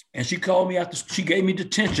 And she called me after, she gave me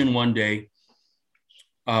detention one day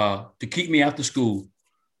to keep me after school,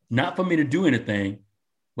 not for me to do anything,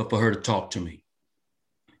 but for her to talk to me.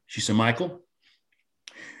 She said, Michael,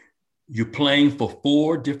 you're playing for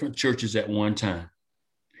 4 different churches at one time.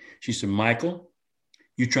 She said, Michael,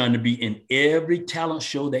 you're trying to be in every talent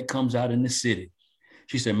show that comes out in the city.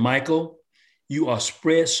 She said, Michael, you are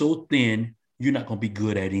spread so thin, you're not going to be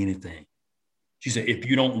good at anything. She said, if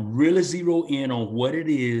you don't really zero in on what it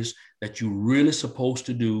is that you're really supposed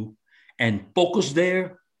to do and focus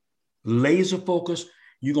there, laser focus,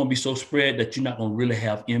 you're going to be so spread that you're not going to really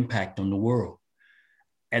have impact on the world.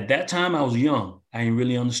 At that time, I was young. I didn't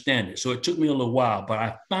really understand it. So it took me a little while, but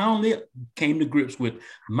I finally came to grips with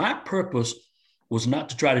my purpose was not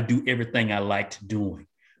to try to do everything I liked doing,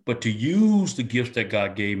 but to use the gifts that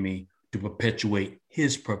God gave me to perpetuate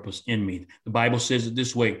his purpose in me. The Bible says it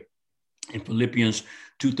this way in Philippians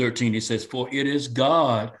 2:13. It says, for it is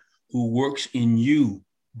God who works in you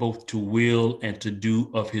both to will and to do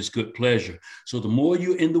of his good pleasure. So the more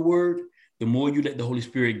you're in the word, the more you let the Holy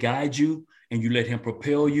Spirit guide you and you let him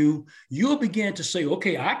propel you, you'll begin to say,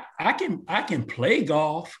 okay, I can play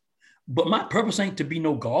golf, but my purpose ain't to be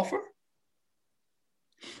no golfer.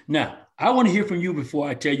 Now, I want to hear from you before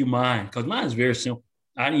I tell you mine, because mine is very simple.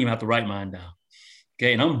 I didn't even have to write mine down.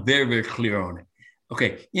 Okay, and I'm very, very clear on it.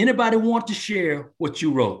 Okay, anybody want to share what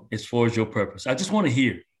you wrote as far as your purpose? I just want to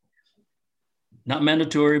hear. Not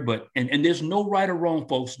mandatory, but and there's no right or wrong,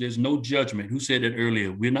 folks. There's no judgment. Who said that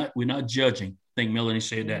earlier? We're not judging. I think Melanie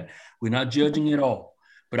said that. We're not judging at all.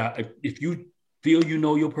 But if you feel you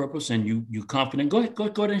know your purpose and you're confident, go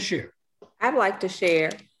ahead and share. I'd like to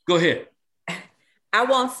share. Go ahead. I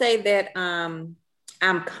won't say that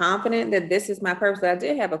I'm confident that this is my purpose, but I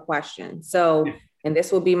did have a question. So, and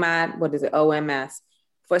this will be my, OMS.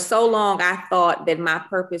 For so long, I thought that my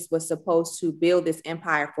purpose was supposed to build this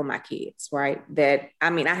empire for my kids, right? I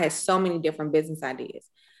had so many different business ideas,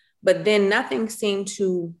 but then nothing seemed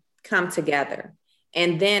to come together.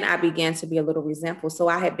 And then I began to be a little resentful. So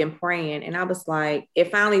I had been praying and I was like,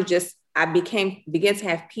 it finally I began to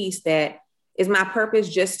have peace. That is my purpose,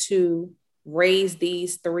 just to raise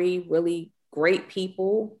these 3 really great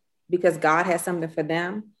people because God has something for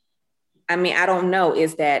them. I don't know,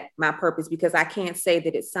 is that my purpose? Because I can't say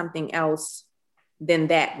that it's something else than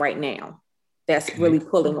that right now that's really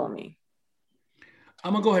pulling on me.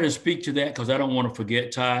 I'm going to go ahead and speak to that because I don't want to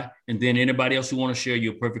forget, Ty. And then anybody else who want to share,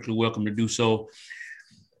 you're perfectly welcome to do so.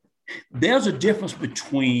 There's a difference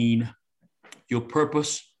between your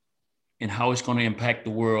purpose and how it's going to impact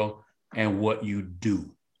the world and what you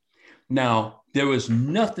do. Now, there is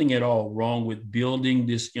nothing at all wrong with building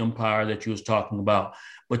this empire that you was talking about,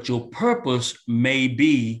 but your purpose may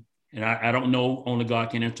be, and I don't know, only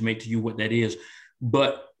God can intimate to you what that is,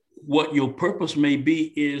 but what your purpose may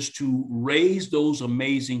be is to raise those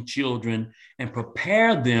amazing children and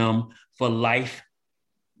prepare them for life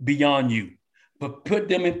beyond you, but put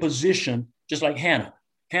them in position, just like Hannah.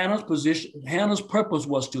 Hannah's purpose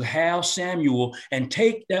was to have Samuel and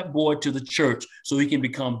take that boy to the church so he can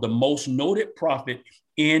become the most noted prophet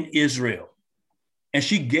in Israel. And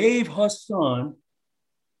she gave her son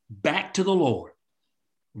back to the Lord,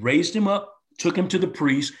 raised him up, took him to the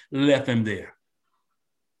priest, left him there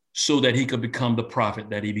so that he could become the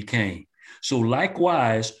prophet that he became. So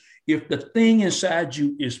likewise, if the thing inside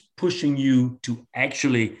you is pushing you to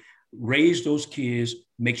actually raise those kids,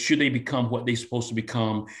 make sure they become what they're supposed to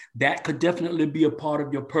become, that could definitely be a part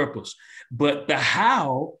of your purpose. But the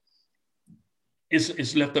how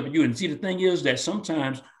is left up to you. And see, the thing is that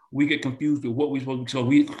sometimes we get confused with what we're supposed to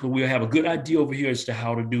do. So we'll have a good idea over here as to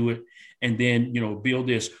how to do it. And then, build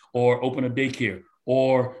this or open a daycare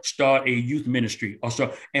or start a youth ministry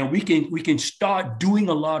and we can start doing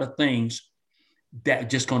a lot of things that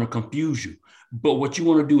just going to confuse you. But what you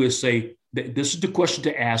want to do is say, this is the question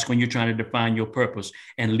to ask when you're trying to define your purpose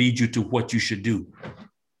and lead you to what you should do.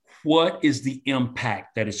 What is the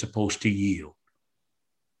impact that it's supposed to yield?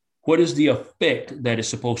 What is the effect that it's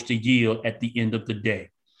supposed to yield at the end of the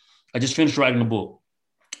day? I just finished writing a book.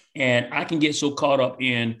 And I can get so caught up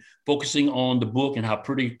in focusing on the book and how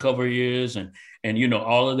pretty the cover is and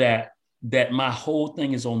all of that, that my whole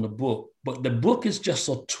thing is on the book. But the book is just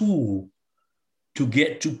a tool to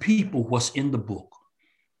get to people what's in the book.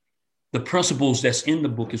 The principles that's in the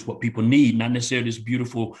book is what people need, not necessarily this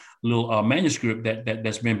beautiful little manuscript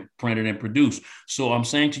that's been printed and produced. So I'm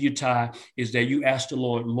saying to you, Ty, is that you ask the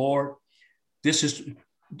Lord, this is,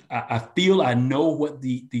 I feel I know what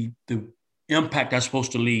the impact I'm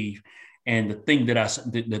supposed to leave and the effect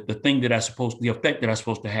that I'm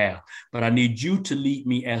supposed to have. But I need you to lead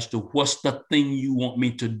me as to what's the thing you want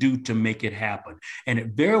me to do to make it happen. And it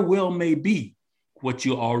very well may be what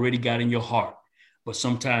you already got in your heart. But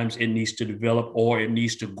sometimes it needs to develop, or it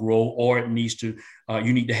needs to grow, or it needs to,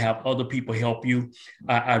 you need to have other people help you.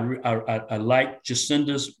 I like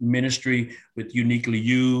Jacinda's ministry with Uniquely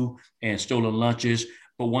You and Stolen Lunches.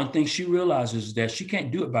 But one thing she realizes is that she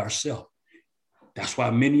can't do it by herself. That's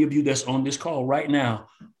why many of you that's on this call right now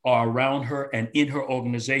are around her and in her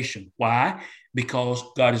organization. Why? Because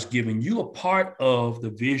God has given you a part of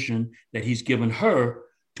the vision that he's given her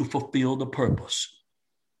to fulfill the purpose.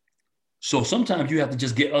 So sometimes you have to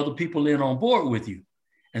just get other people in on board with you.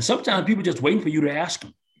 And sometimes people just waiting for you to ask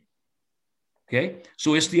them. Okay.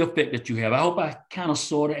 So it's the effect that you have. I hope I kind of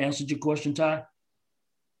sort of answered your question, Ty.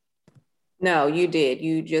 No, you did.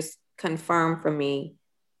 You just confirmed for me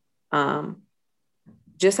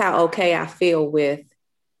just how okay I feel with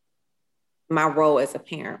my role as a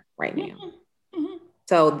parent right now. Mm-hmm.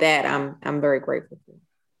 So that I'm very grateful for.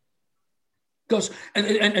 Because,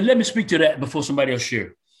 and let me speak to that before somebody else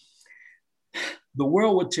shares. The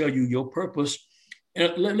world would tell you your purpose.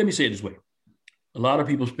 Let me say it this way. A lot of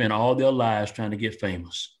people spend all their lives trying to get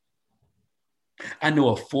famous. I know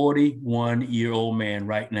a 41-year-old man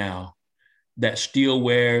right now that still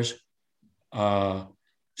wears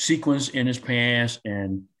sequins in his pants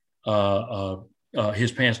and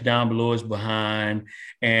his pants down below his behind,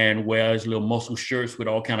 and wears little muscle shirts with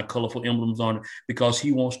all kind of colorful emblems on it because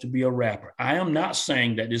he wants to be a rapper. I am not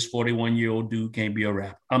saying that this 41-year-old dude can't be a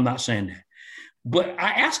rapper. I'm not saying that. But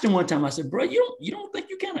I asked him one time, I said, bro, you don't think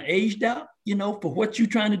you kind of aged out, for what you're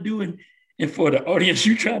trying to do and for the audience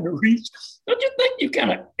you're trying to reach? Don't you think you kind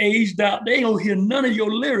of aged out? They ain't gonna hear none of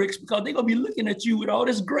your lyrics because they're gonna be looking at you with all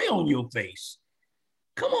this gray on your face.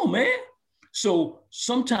 Come on, man. So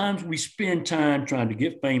sometimes we spend time trying to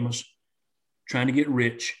get famous, trying to get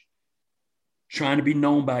rich, trying to be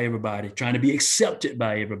known by everybody, trying to be accepted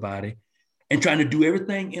by everybody, and trying to do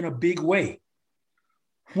everything in a big way.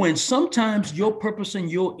 When sometimes your purpose and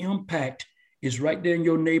your impact is right there in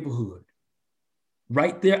your neighborhood,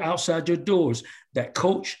 right there outside your doors. That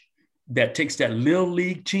coach that takes that little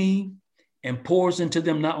league team and pours into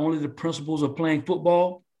them not only the principles of playing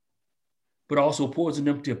football, but also pours in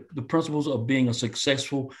them to the principles of being a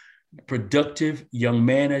successful, productive young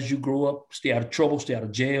man as you grow up, stay out of trouble, stay out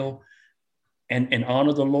of jail, and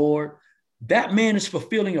honor the Lord. That man is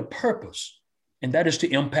fulfilling a purpose. And that is to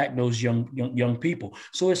impact those young people.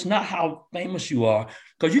 So it's not how famous you are,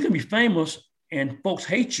 because you can be famous and folks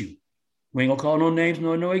hate you. We ain't gonna call no names,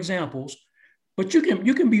 no examples, but you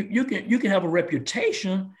can have a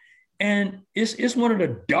reputation, and it's one of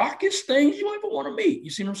the darkest things you ever want to meet. You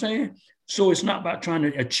see what I'm saying? So it's not about trying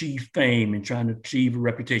to achieve fame and trying to achieve a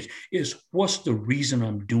reputation. It's what's the reason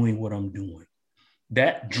I'm doing what I'm doing.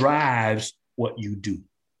 That drives what you do.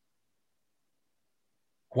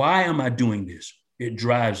 Why am I doing this? It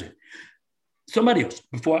drives it. Somebody else,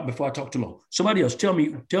 before I talk too long, somebody else, tell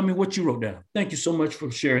me what you wrote down. Thank you so much for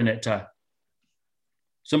sharing that, Ty.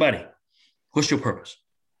 Somebody, what's your purpose?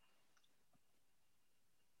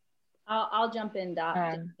 I'll jump in, Doc.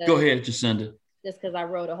 Go ahead, Jacinda. Just because I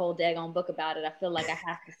wrote a whole daggone book about it, I feel like I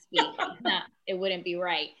have to speak. It wouldn't be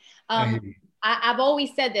right. I've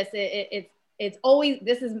always said this.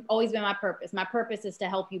 This has always been my purpose. My purpose is to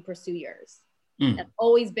help you pursue yours. That's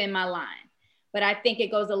always been my line. But I think it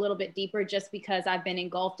goes a little bit deeper just because I've been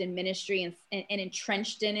engulfed in ministry and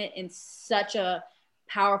entrenched in it in such a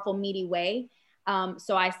powerful, meaty way.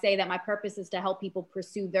 So I say that my purpose is to help people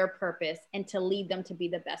pursue their purpose and to lead them to be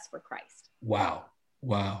the best for Christ. Wow.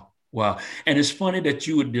 And it's funny that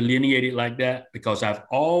you would delineate it like that, because I've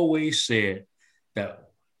always said that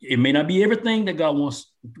it may not be everything that God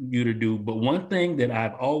wants you to do, but one thing that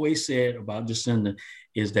I've always said about Jacinda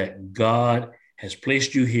is that God has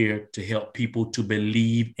placed you here to help people to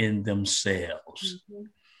believe in themselves.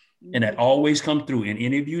 And that always come through. And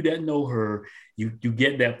any of you that know her, you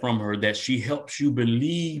get that from her, that she helps you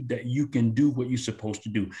believe that you can do what you're supposed to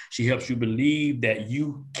do. She helps you believe that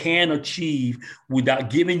you can achieve without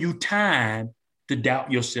giving you time to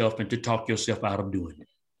doubt yourself and to talk yourself out of doing it.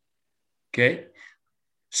 Okay.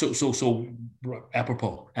 So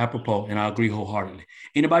apropos, and I agree wholeheartedly.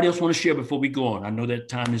 Anybody else want to share before we go on? I know that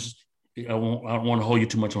time is, I don't want to hold you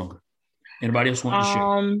too much longer. Anybody else want to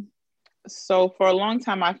share? So for a long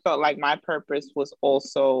time, I felt like my purpose was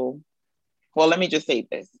also, well, let me just say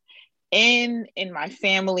this. In my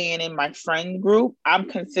family and in my friend group, I'm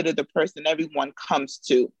considered the person everyone comes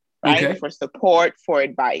to, right? Okay. For support, for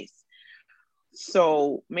advice.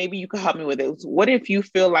 So maybe you could help me with it. What if you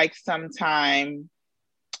feel like sometime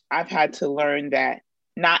I've had to learn that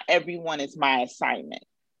not everyone is my assignment.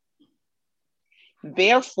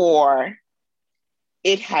 Therefore,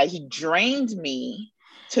 it has drained me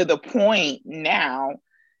to the point now,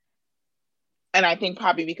 and I think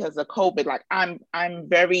probably because of COVID, like I'm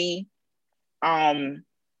very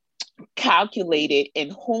calculated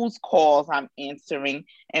in whose calls I'm answering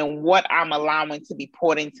and what I'm allowing to be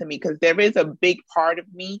poured into me, because there is a big part of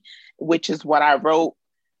me, which is what I wrote,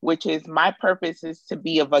 which is my purpose is to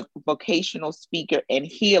be a vocational speaker and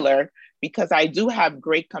healer, because I do have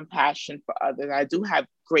great compassion for others. I do have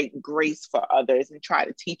great grace for others and try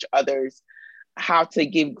to teach others how to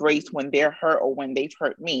give grace when they're hurt or when they've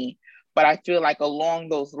hurt me. But I feel like along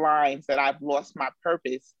those lines that I've lost my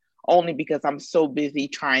purpose only because I'm so busy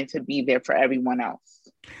trying to be there for everyone else.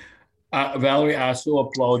 Valerie, I so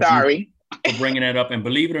applaud you for bringing that up. And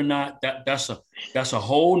believe it or not, that's a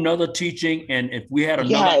whole nother teaching. And if we had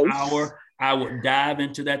another hour, I would dive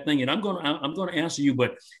into that thing. And I'm gonna answer you.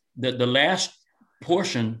 But the last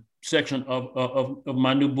section of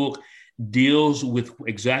my new book deals with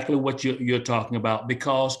exactly what you're talking about.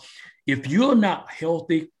 Because if you're not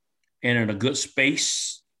healthy and in a good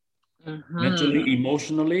space, mentally,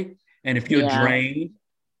 emotionally, and if you're drained,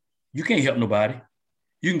 you can't help nobody.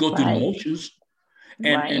 You can go through the motions.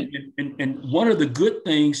 And one of the good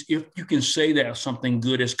things, if you can say that something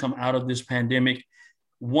good has come out of this pandemic,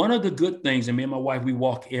 one of the good things, and me and my wife, we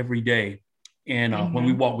walk every day. And when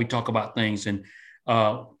we walk, we talk about things. And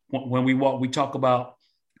when we walk, we talk about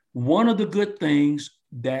one of the good things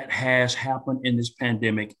that has happened in this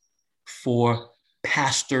pandemic for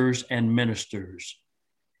pastors and ministers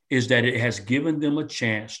is that it has given them a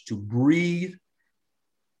chance to breathe,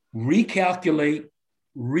 recalculate,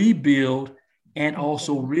 rebuild, and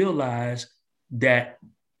also realize that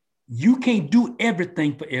you can't do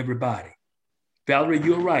everything for everybody. Valerie,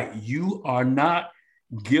 you're right. You are not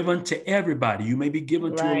given to everybody. You may be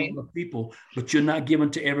given to a lot of people, but you're not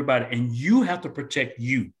given to everybody. And you have to protect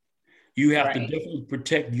you. You have to definitely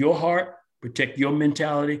protect your heart, protect your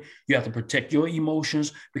mentality. You have to protect your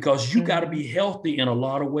emotions, because you got to be healthy in a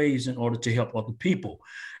lot of ways in order to help other people.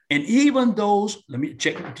 And even those, let me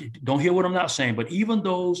check, don't hear what I'm not saying, but even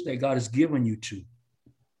those that God has given you to,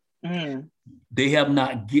 they have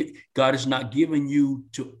not God has not given you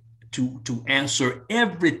to answer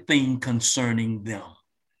everything concerning them.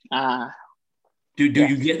 Do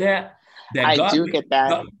you get that? I do get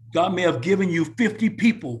that. God may have given you 50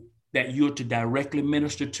 people that you're to directly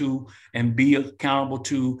minister to and be accountable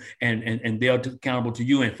to, and they're accountable to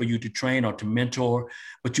you and for you to train or to mentor.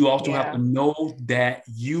 But you also have to know that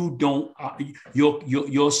you don't,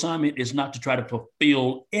 your assignment is not to try to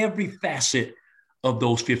fulfill every facet of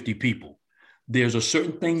those 50 people. There's a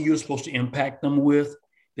certain thing you're supposed to impact them with.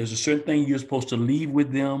 There's a certain thing you're supposed to leave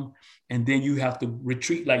with them. And then you have to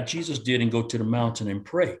retreat like Jesus did and go to the mountain and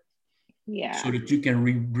pray. So that you can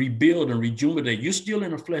rebuild and rejuvenate. You're still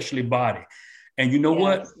in a fleshly body. And you know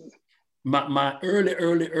what? My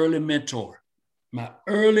early mentor,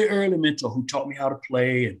 who taught me how to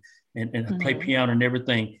play and play piano and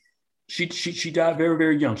everything, she died very,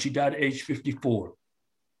 very young. She died at age 54.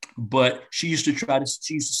 But she used to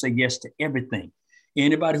say yes to everything.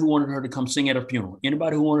 Anybody who wanted her to come sing at a funeral,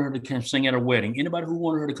 anybody who wanted her to come sing at a wedding, anybody who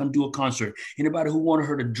wanted her to come do a concert, anybody who wanted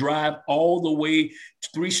her to drive all the way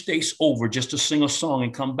 3 states over just to sing a song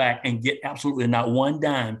and come back and get absolutely not one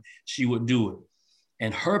dime, she would do it.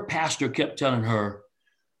 And her pastor kept telling her,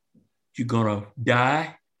 you're going to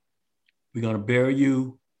die, we're going to bury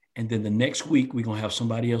you, and then the next week we're going to have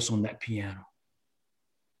somebody else on that piano.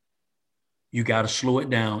 You got to slow it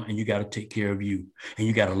down, and you got to take care of you, and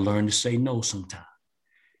you got to learn to say no sometimes.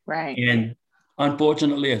 And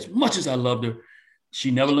unfortunately, as much as I loved her,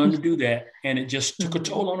 she never learned to do that. And it just took a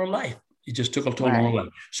toll on her life. It just took a toll on her life.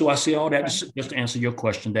 So I say all that just to answer your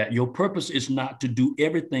question, that your purpose is not to do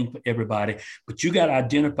everything for everybody, but you got to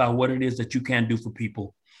identify what it is that you can do for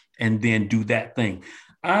people and then do that thing.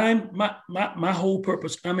 My whole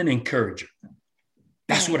purpose, I'm an encourager.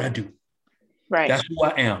 That's what I do. That's who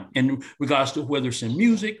I am in regards to whether it's in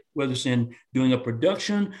music, whether it's in doing a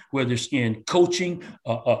production, whether it's in coaching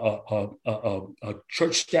a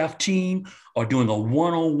church staff team or doing a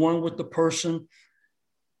one-on-one with the person.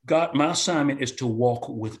 God, my assignment is to walk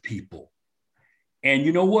with people. And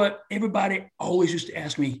you know what? Everybody always used to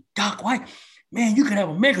ask me, Doc, why, man, you could have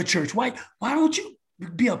a mega church. Why don't you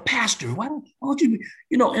be a pastor? Why don't you be,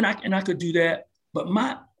 and I could do that. But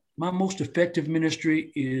my most effective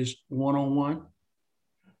ministry is one-on-one.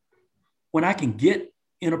 When I can get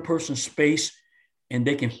in a person's space and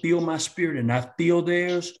they can feel my spirit and I feel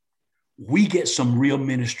theirs, we get some real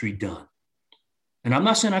ministry done. And I'm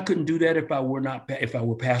not saying I couldn't do that if I were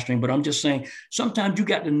pastoring, but I'm just saying sometimes you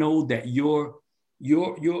got to know that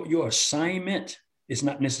your assignment is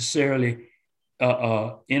not necessarily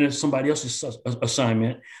in somebody else's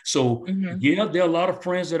assignment. So yeah, there are a lot of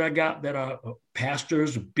friends that I got that are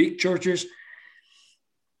pastors, big churches.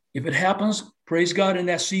 If it happens, praise God in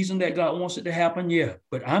that season that God wants it to happen. Yeah,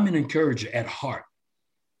 but I'm an encourager at heart.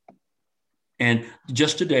 And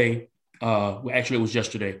just today, actually it was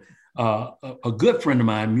yesterday, a good friend of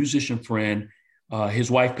mine, musician friend, his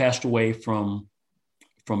wife passed away from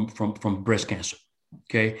breast cancer.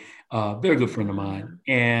 Okay, very good friend of mine,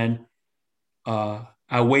 and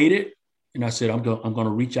I waited, and I said I'm going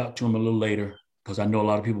to reach out to him a little later because I know a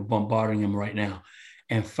lot of people bombarding him right now.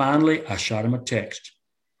 And finally, I shot him a text,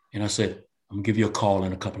 and I said I'm gonna give you a call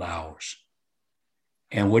in a couple of hours.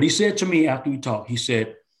 And what he said to me after we talked, he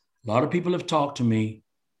said, a lot of people have talked to me,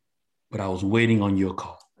 but I was waiting on your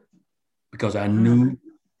call because I knew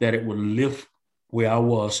that it would lift where I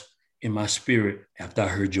was in my spirit after I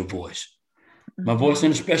heard your voice. My voice,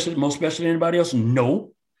 most especially anybody else?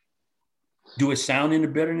 No. Do it sound any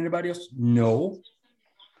better than anybody else? No.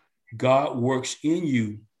 God works in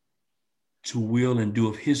you to will and do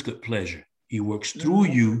of his good pleasure. He works through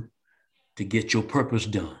you to get your purpose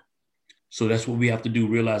done. So that's what we have to do.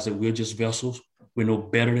 Realize that we're just vessels. We're no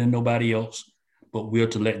better than nobody else, but we're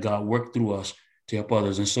to let God work through us to help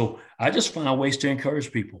others. And so I just find ways to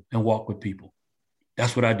encourage people and walk with people.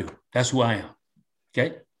 That's what I do. That's who I am.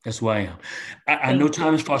 Okay. That's who I am. I know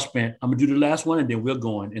time is far spent. I'm going to do the last one and then we're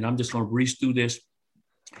going. And I'm just going to breeze through this.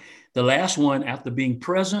 The last one, after being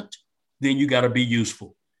present, then you got to be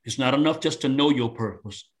useful. It's not enough just to know your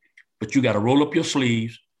purpose, but you got to roll up your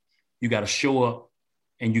sleeves. You got to show up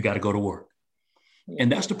and you got to go to work.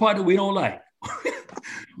 And that's the part that we don't like.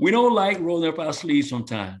 We don't like rolling up our sleeves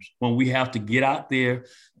sometimes when we have to get out there,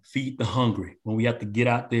 feed the hungry, when we have to get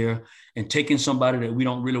out there and take in somebody that we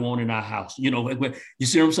don't really want in our house. You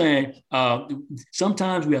see what I'm saying?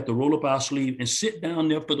 Sometimes we have to roll up our sleeve and sit down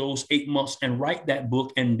there for those 8 months and write that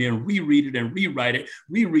book and then reread it and rewrite it,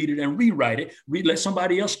 reread it and rewrite it, let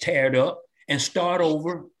somebody else tear it up and start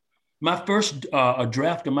over. My first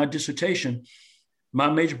draft of my dissertation, my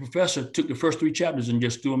major professor took the first 3 chapters and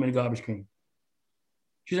just threw them in the garbage can.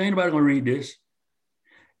 She said, ain't nobody gonna read this.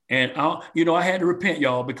 And I had to repent,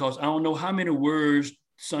 y'all, because I don't know how many words,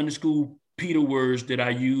 Sunday school Peter words that I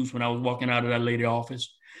used when I was walking out of that lady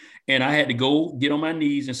office. And I had to go get on my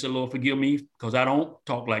knees and say, Lord, forgive me, because I don't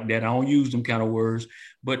talk like that. I don't use them kind of words.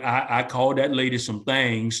 But I called that lady some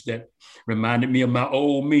things that reminded me of my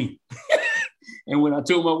old me. And when I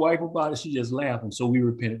told my wife about it, she just laughed. And so we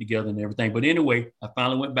repented together and everything. But anyway, I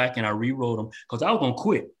finally went back and I rewrote them because I was going to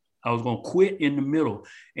quit. I was going to quit in the middle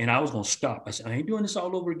and I was going to stop. I said, I ain't doing this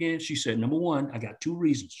all over again. She said, number one, I got 2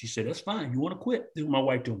 reasons. She said, that's fine. You want to quit? This is what my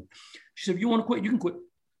wife told me. She said, if you want to quit, you can quit.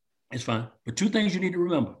 It's fine. But 2 things you need to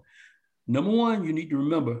remember. Number one, you need to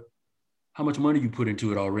remember how much money you put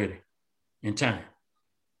into it already in time.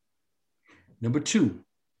 Number 2,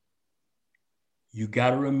 you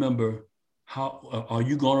got to remember how are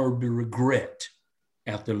you going to regret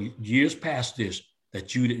after years past this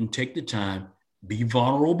that you didn't take the time, be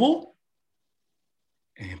vulnerable,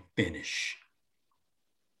 and finish.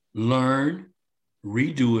 Learn,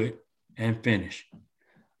 redo it, and finish.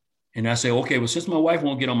 And I say, okay, well, since my wife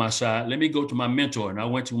won't get on my side, let me go to my mentor. And I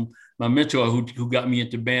went to my mentor who got me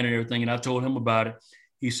into band and everything, and I told him about it.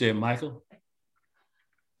 He said, Michael,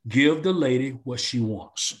 give the lady what she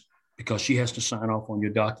wants because she has to sign off on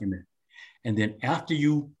your document. And then after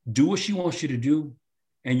you do what she wants you to do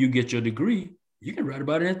and you get your degree, you can write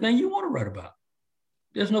about anything you want to write about.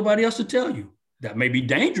 There's nobody else to tell you. That may be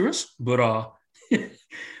dangerous, but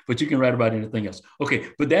but you can write about anything else. Okay,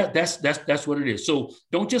 but that's what it is. So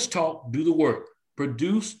don't just talk, do the work.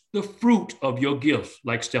 Produce the fruit of your gifts,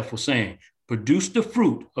 like Steph was saying. Produce the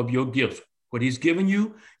fruit of your gifts. What he's given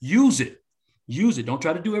you, use it. Use it. Don't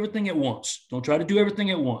try to do everything at once. Don't try to do everything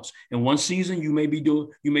at once. In one season, you may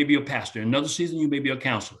be a pastor. In another season, you may be a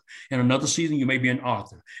counselor. In another season, you may be an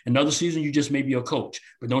author. Another season, you just may be a coach.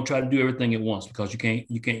 But don't try to do everything at once because you can't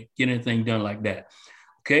get anything done like that.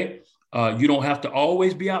 Okay? You don't have to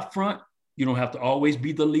always be out front. You don't have to always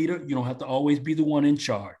be the leader. You don't have to always be the one in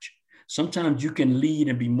charge. sometimes you can lead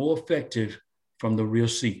and be more effective from the rear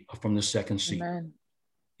seat or from the second seat. Amen.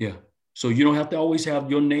 Yeah. So you don't have to always have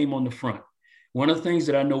your name on the front. One of the things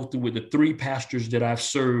that I know with the 3 pastors that I've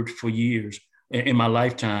served for years in my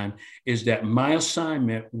lifetime is that my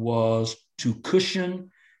assignment was to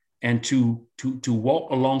cushion and to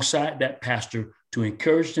walk alongside that pastor, to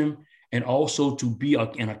encourage them, and also to be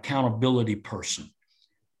an accountability person.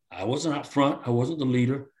 I wasn't out front, I wasn't the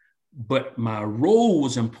leader, but my role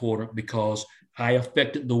was important because I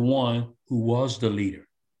affected the one who was the leader.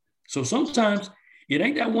 So sometimes it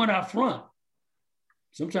ain't that one out front.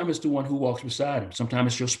 Sometimes it's the one who walks beside him.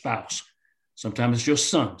 Sometimes it's your spouse. Sometimes it's your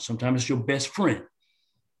son. Sometimes it's your best friend.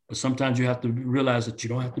 But sometimes you have to realize that you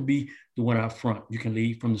don't have to be the one out front. You can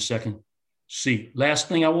lead from the second seat. Last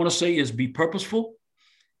thing I want to say is be purposeful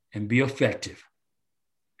and be effective,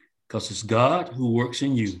 because it's God who works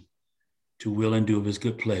in you to will and do of his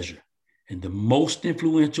good pleasure. And the most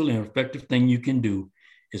influential and effective thing you can do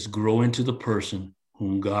is grow into the person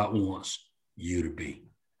whom God wants you to be.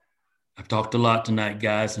 I've talked a lot tonight,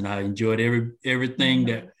 guys, and I enjoyed everything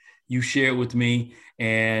that you shared with me.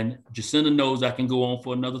 And Jacinda knows I can go on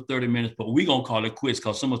for another 30 minutes, but we're going to call it quits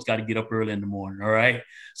because someone's got to get up early in the morning, all right?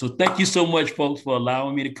 So thank you so much, folks, for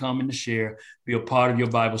allowing me to come and to share, be a part of your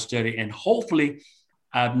Bible study. And hopefully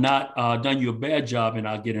I've not done you a bad job and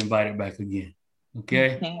I'll get invited back again.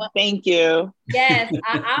 Okay. Thank you. Yes,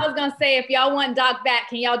 I was gonna say, if y'all want Doc back,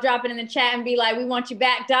 can y'all drop it in the chat and be like, "We want you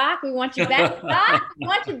back, Doc. We want you back, Doc. We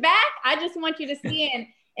want you back." I just want you to see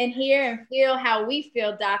and hear and feel how we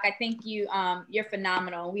feel, Doc. I think you're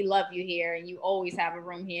phenomenal. We love you here, and you always have a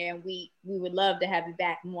room here, and we would love to have you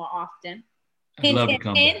back more often. I'd love to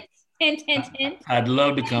come back. Hint. I'd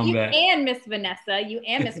love to come back. And Miss Vanessa,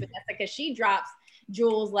 because she drops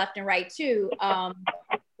jewels left and right too.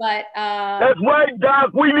 But that's right,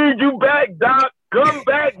 Doc. We need you back, Doc. Come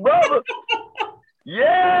back, brother.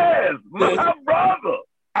 Yes, my brother.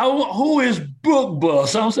 Who is Book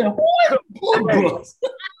Bus? I'm saying, who is Book Bus?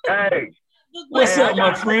 Hey, what's up,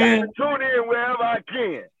 my friend? Tune in wherever I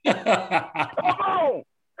can. Come on.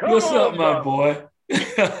 What's up, my boy?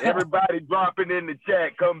 Everybody dropping in the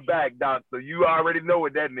chat. Come back, Doc. So you already know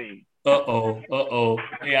what that means. Uh-oh.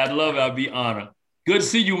 Hey, I'd love it. I'd be honored. Good to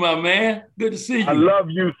see you, my man. Good to see you. I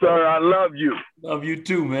love you, sir. I love you. Love you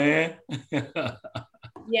too, man.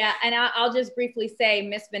 Yeah, and I'll just briefly say,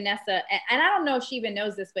 Miss Vanessa, and I don't know if she even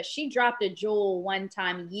knows this, but she dropped a jewel one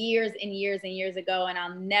time years and years and years ago, and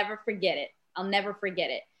I'll never forget it.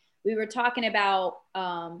 We were talking about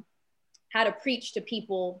how to preach to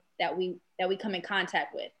people that we come in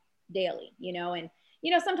contact with daily, and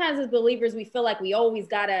sometimes as believers we feel like we always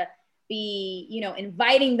gotta be,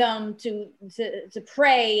 inviting them to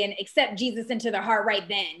pray and accept Jesus into their heart right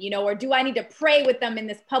then, or do I need to pray with them in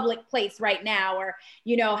this public place right now? Or,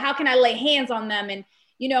 how can I lay hands on them? And,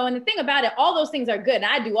 and the thing about it, all those things are good. And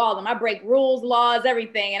I do all of them. I break rules, laws,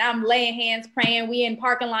 everything. And I'm laying hands, praying, we in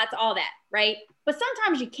parking lots, all that, right? But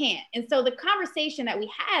sometimes you can't. And so the conversation that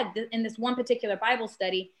we had in this one particular Bible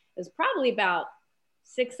study was probably about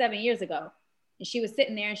 6-7 years ago. And she was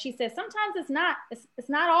sitting there and she said, sometimes it's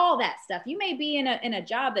not all that stuff. You may be in a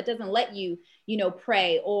job that doesn't let you,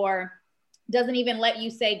 pray, or doesn't even let you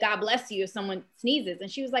say, God bless you, if someone sneezes. And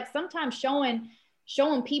she was like, sometimes showing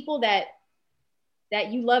people that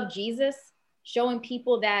you love Jesus, showing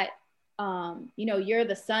people that, you're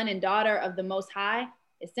the son and daughter of the Most High,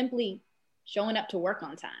 is simply showing up to work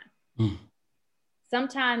on time. Mm.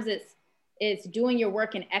 Sometimes it's doing your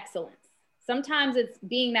work in excellence. Sometimes it's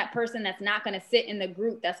being that person that's not going to sit in the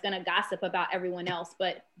group that's going to gossip about everyone else,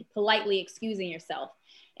 but politely excusing yourself.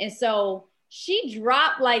 And so she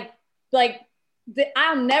dropped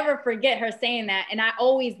I'll never forget her saying that. And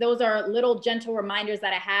those are little gentle reminders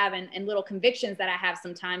that I have and little convictions that I have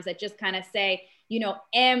sometimes that just kind of say,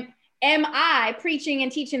 am I preaching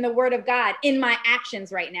and teaching the word of God in my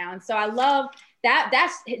actions right now? And so I love that.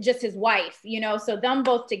 That's just his wife, so them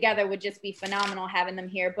both together would just be phenomenal having them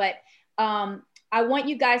here. But I want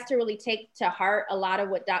you guys to really take to heart a lot of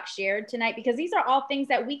what Doc shared tonight, because these are all things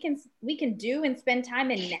that we can do and spend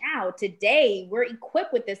time in now. Today, we're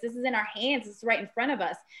equipped with this. This is in our hands. This is right in front of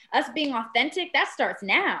us. Us being authentic, that starts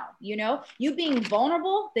now. You being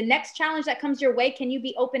vulnerable, the next challenge that comes your way, can you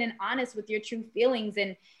be open and honest with your true feelings?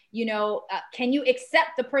 And, can you accept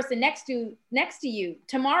the person next to you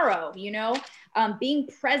tomorrow, being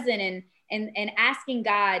present and asking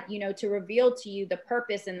God, to reveal to you the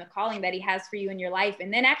purpose and the calling that he has for you in your life,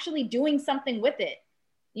 and then actually doing something with it.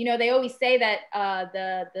 They always say that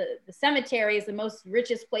the cemetery is the most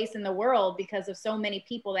richest place in the world because of so many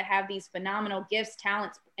people that have these phenomenal gifts,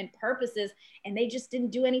 talents, and purposes, and they just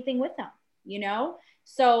didn't do anything with them,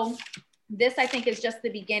 So this, I think, is just the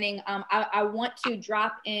beginning. I want to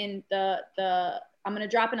drop in I'm going to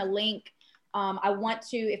drop in a link. I want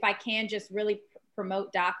to, if I can, just really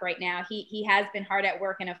promote Doc right now. He has been hard at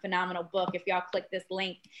work in a phenomenal book. If y'all click this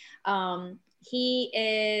link,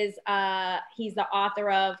 he's the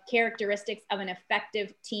author of Characteristics of an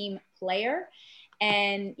Effective Team Player.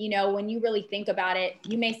 And, you know, when you really think about it,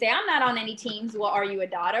 you may say, I'm not on any teams. Well, are you a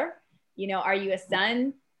daughter? You know, are you a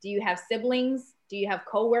son? Do you have siblings? Do you have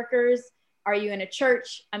coworkers? Are you in a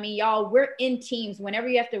church? I mean, y'all, we're in teams. Whenever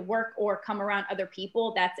you have to work or come around other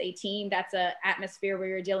people, that's a team. That's an atmosphere where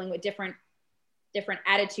you're dealing with different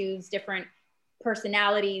attitudes, different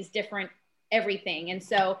personalities, different everything. And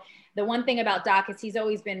so the one thing about Doc is he's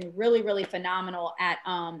always been really, really phenomenal at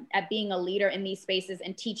being a leader in these spaces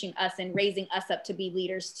and teaching us and raising us up to be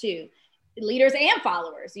leaders too. Leaders and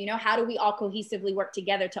followers, you know, how do we all cohesively work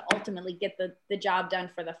together to ultimately get the job done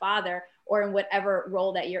for the Father, or in whatever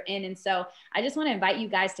role that you're in. And so I just want to invite you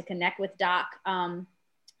guys to connect with Doc.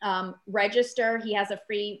 Register. He has a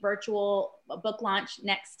free virtual book launch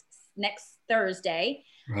next Thursday.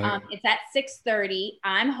 Right. It's at 6:30.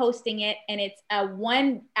 I'm hosting it, and it's a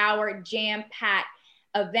 1 hour jam-packed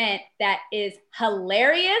event that is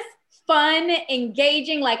hilarious, fun,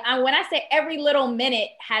 engaging. Like when I say every little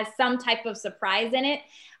minute has some type of surprise in it,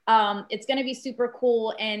 it's going to be super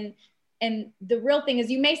cool. And the real thing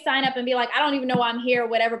is you may sign up and be like, I don't even know why I'm here or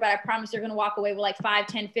whatever, but I promise you're going to walk away with like 5,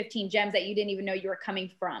 10, 15 gems that you didn't even know you were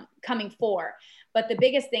coming for. But the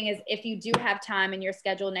biggest thing is if you do have time in your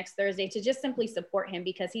schedule next Thursday to just simply support him,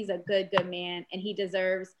 because he's a good man and he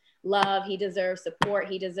deserves love. He deserves support.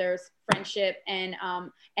 He deserves friendship. And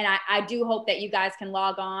I do hope that you guys can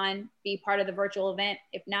log on, be part of the virtual event.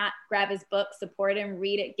 If not, grab his book, support him,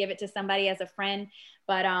 read it, give it to somebody as a friend.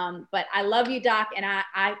 But I love you, Doc. And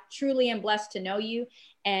I truly am blessed to know you.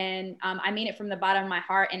 And I mean it from the bottom of my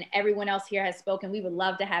heart, and everyone else here has spoken. We would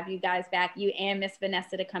love to have you guys back, you and Miss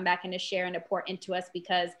Vanessa, to come back and to share and to pour into us,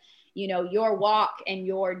 because, you know, your walk and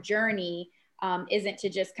your journey isn't to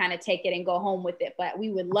just kind of take it and go home with it, but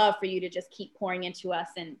we would love for you to just keep pouring into us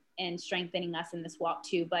and strengthening us in this walk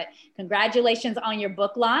too. But congratulations on your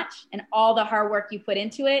book launch and all the hard work you put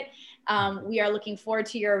into it. We are looking forward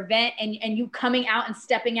to your event and you coming out and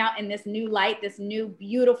stepping out in this new light, this new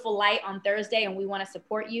beautiful light on Thursday, and we want to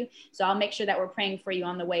support you. So I'll make sure that we're praying for you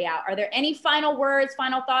on the way out. Are there any final words,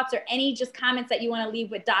 final thoughts, or any just comments that you want to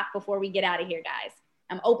leave with Doc before we get out of here, guys?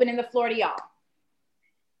 I'm opening the floor to y'all.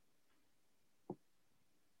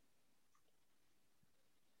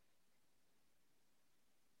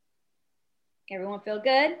 Everyone feel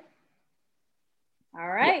good? All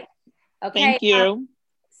right. Okay. Thank you.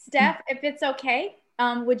 Steph, if it's okay,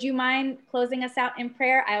 would you mind closing us out in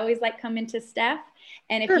prayer? I always like coming to Steph.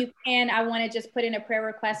 And if you can, I want to just put in a prayer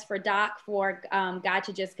request for Doc, for God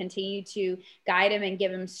to just continue to guide him and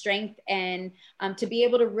give him strength, and to be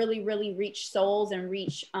able to really, really reach souls and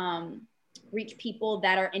reach people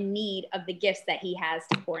that are in need of the gifts that he has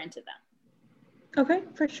to pour into them. Okay,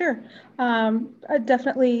 for sure. I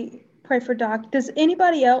definitely pray for Doc. Does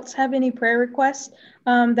anybody else have any prayer requests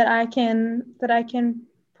that I can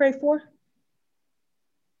pray for?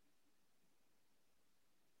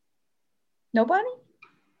 Nobody?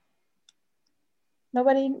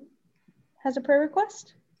 Nobody has a prayer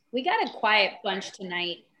request? We got a quiet bunch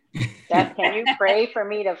tonight. Steph, can you pray for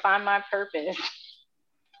me to find my purpose?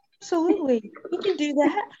 Absolutely. We can do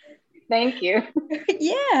that. Thank you.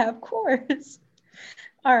 Yeah, of course.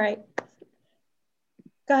 All right.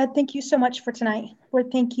 God, thank you so much for tonight. Lord,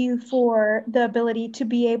 thank you for the ability to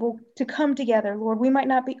be able to come together. Lord, we might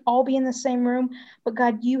not all be in the same room, but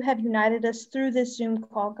God, you have united us through this Zoom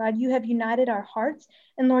call. God, you have united our hearts.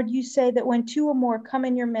 And Lord, you say that when 2 or more come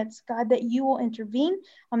in your midst, God, that you will intervene,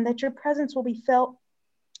 that your presence will be felt,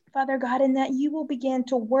 Father God, and that you will begin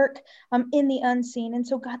to work in the unseen. And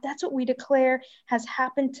so, God, that's what we declare has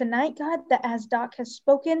happened tonight, God, that as Doc has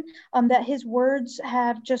spoken, that his words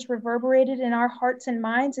have just reverberated in our hearts and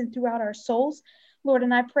minds and throughout our souls. Lord,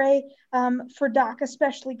 and I pray for Doc,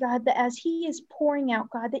 especially, God, that as he is pouring out,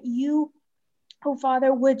 God, that you, oh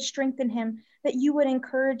Father, would strengthen him, that you would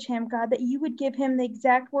encourage him, God, that you would give him the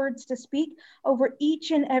exact words to speak over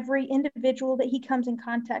each and every individual that he comes in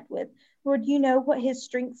contact with. Lord, you know what his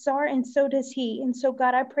strengths are, and so does he. And so,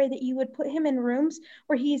 God, I pray that you would put him in rooms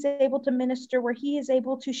where he is able to minister, where he is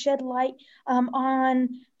able to shed light on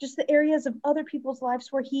just the areas of other people's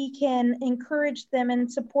lives where he can encourage them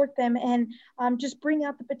and support them, and just bring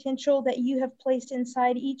out the potential that you have placed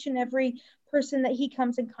inside each and every person that he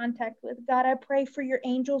comes in contact with. God, I pray for your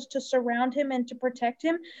angels to surround him and to protect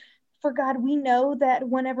him. For God, we know that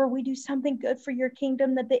whenever we do something good for your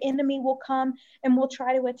kingdom, that the enemy will come and will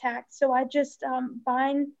try to attack. So I just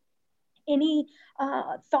bind any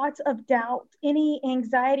thoughts of doubt, any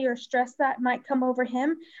anxiety or stress that might come over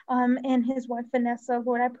him and his wife, Vanessa.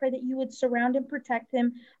 Lord, I pray that you would surround and protect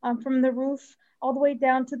him from the roof all the way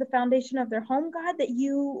down to the foundation of their home, God, that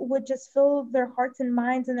you would just fill their hearts and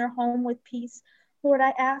minds and their home with peace. Lord,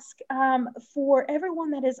 I ask for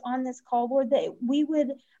everyone that is on this call, Lord, that we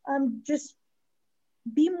would just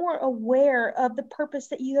be more aware of the purpose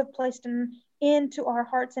that you have placed into our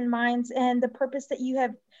hearts and minds and the purpose that you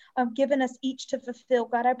have given us each to fulfill.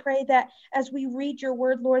 God, I pray that as we read your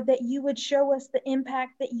word, Lord, that you would show us the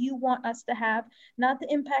impact that you want us to have, not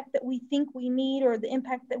the impact that we think we need or the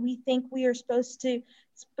impact that we think we are supposed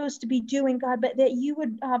to be doing, God, but that you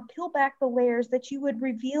would peel back the layers, that you would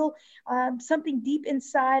reveal something deep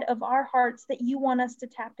inside of our hearts that you want us to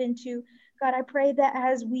tap into. God, I pray that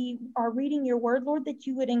as we are reading your word, Lord, that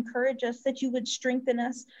you would encourage us, that you would strengthen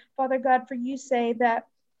us. Father God, for you say that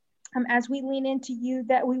as we lean into you,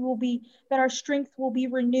 that our strength will be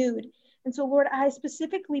renewed. And so, Lord, I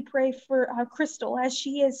specifically pray for Crystal as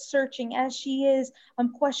she is searching, as she is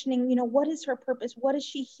questioning, what is her purpose? What is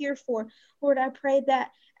she here for? Lord, I pray that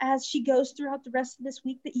as she goes throughout the rest of this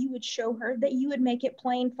week, that you would show her, that you would make it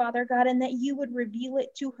plain, Father God, and that you would reveal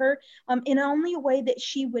it to her in only a way that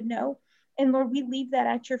she would know. And Lord, we leave that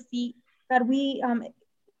at your feet. God, we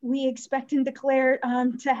expect and declare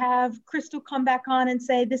to have Crystal come back on and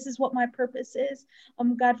say, this is what my purpose is.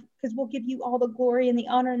 God, because we'll give you all the glory and the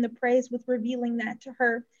honor and the praise with revealing that to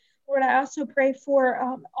her. Lord, I also pray for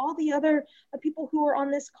all the other people who are on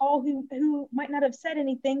this call who might not have said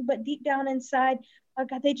anything, but deep down inside,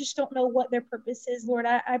 God, they just don't know what their purpose is. Lord,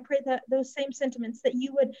 I pray that those same sentiments, that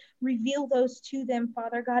you would reveal those to them,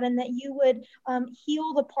 Father God, and that you would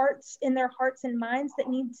heal the parts in their hearts and minds that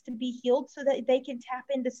needs to be healed so that they can tap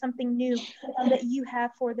into something new that you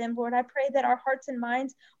have for them. Lord, I pray that our hearts and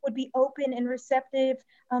minds would be open and receptive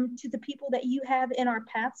to the people that you have in our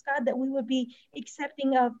paths, God, that we would be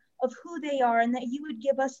accepting of who they are, and that you would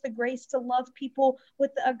give us the grace to love people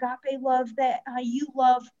with the agape love that you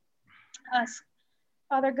love us.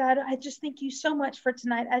 Father God, I just thank you so much for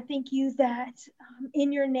tonight. I thank you that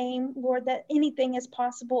in your name, Lord, that anything is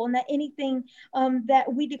possible, and that anything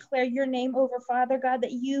that we declare your name over, Father God,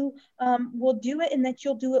 that you will do it and that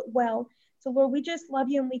you'll do it well. So Lord, we just love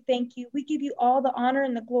you and we thank you. We give you all the honor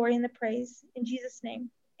and the glory and the praise. In Jesus'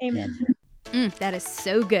 name, amen. That is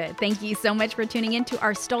so good. Thank you so much for tuning in to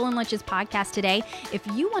our Stolen Lunches podcast today. If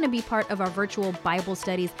you want to be part of our virtual Bible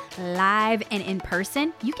studies live and in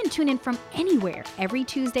person, you can tune in from anywhere every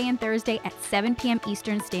Tuesday and Thursday at 7 p.m.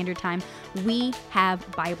 Eastern Standard Time. We have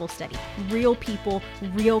Bible study, real people,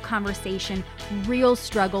 real conversation, real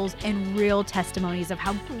struggles, and real testimonies of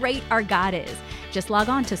how great our God is. Just log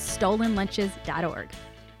on to stolenlunches.org.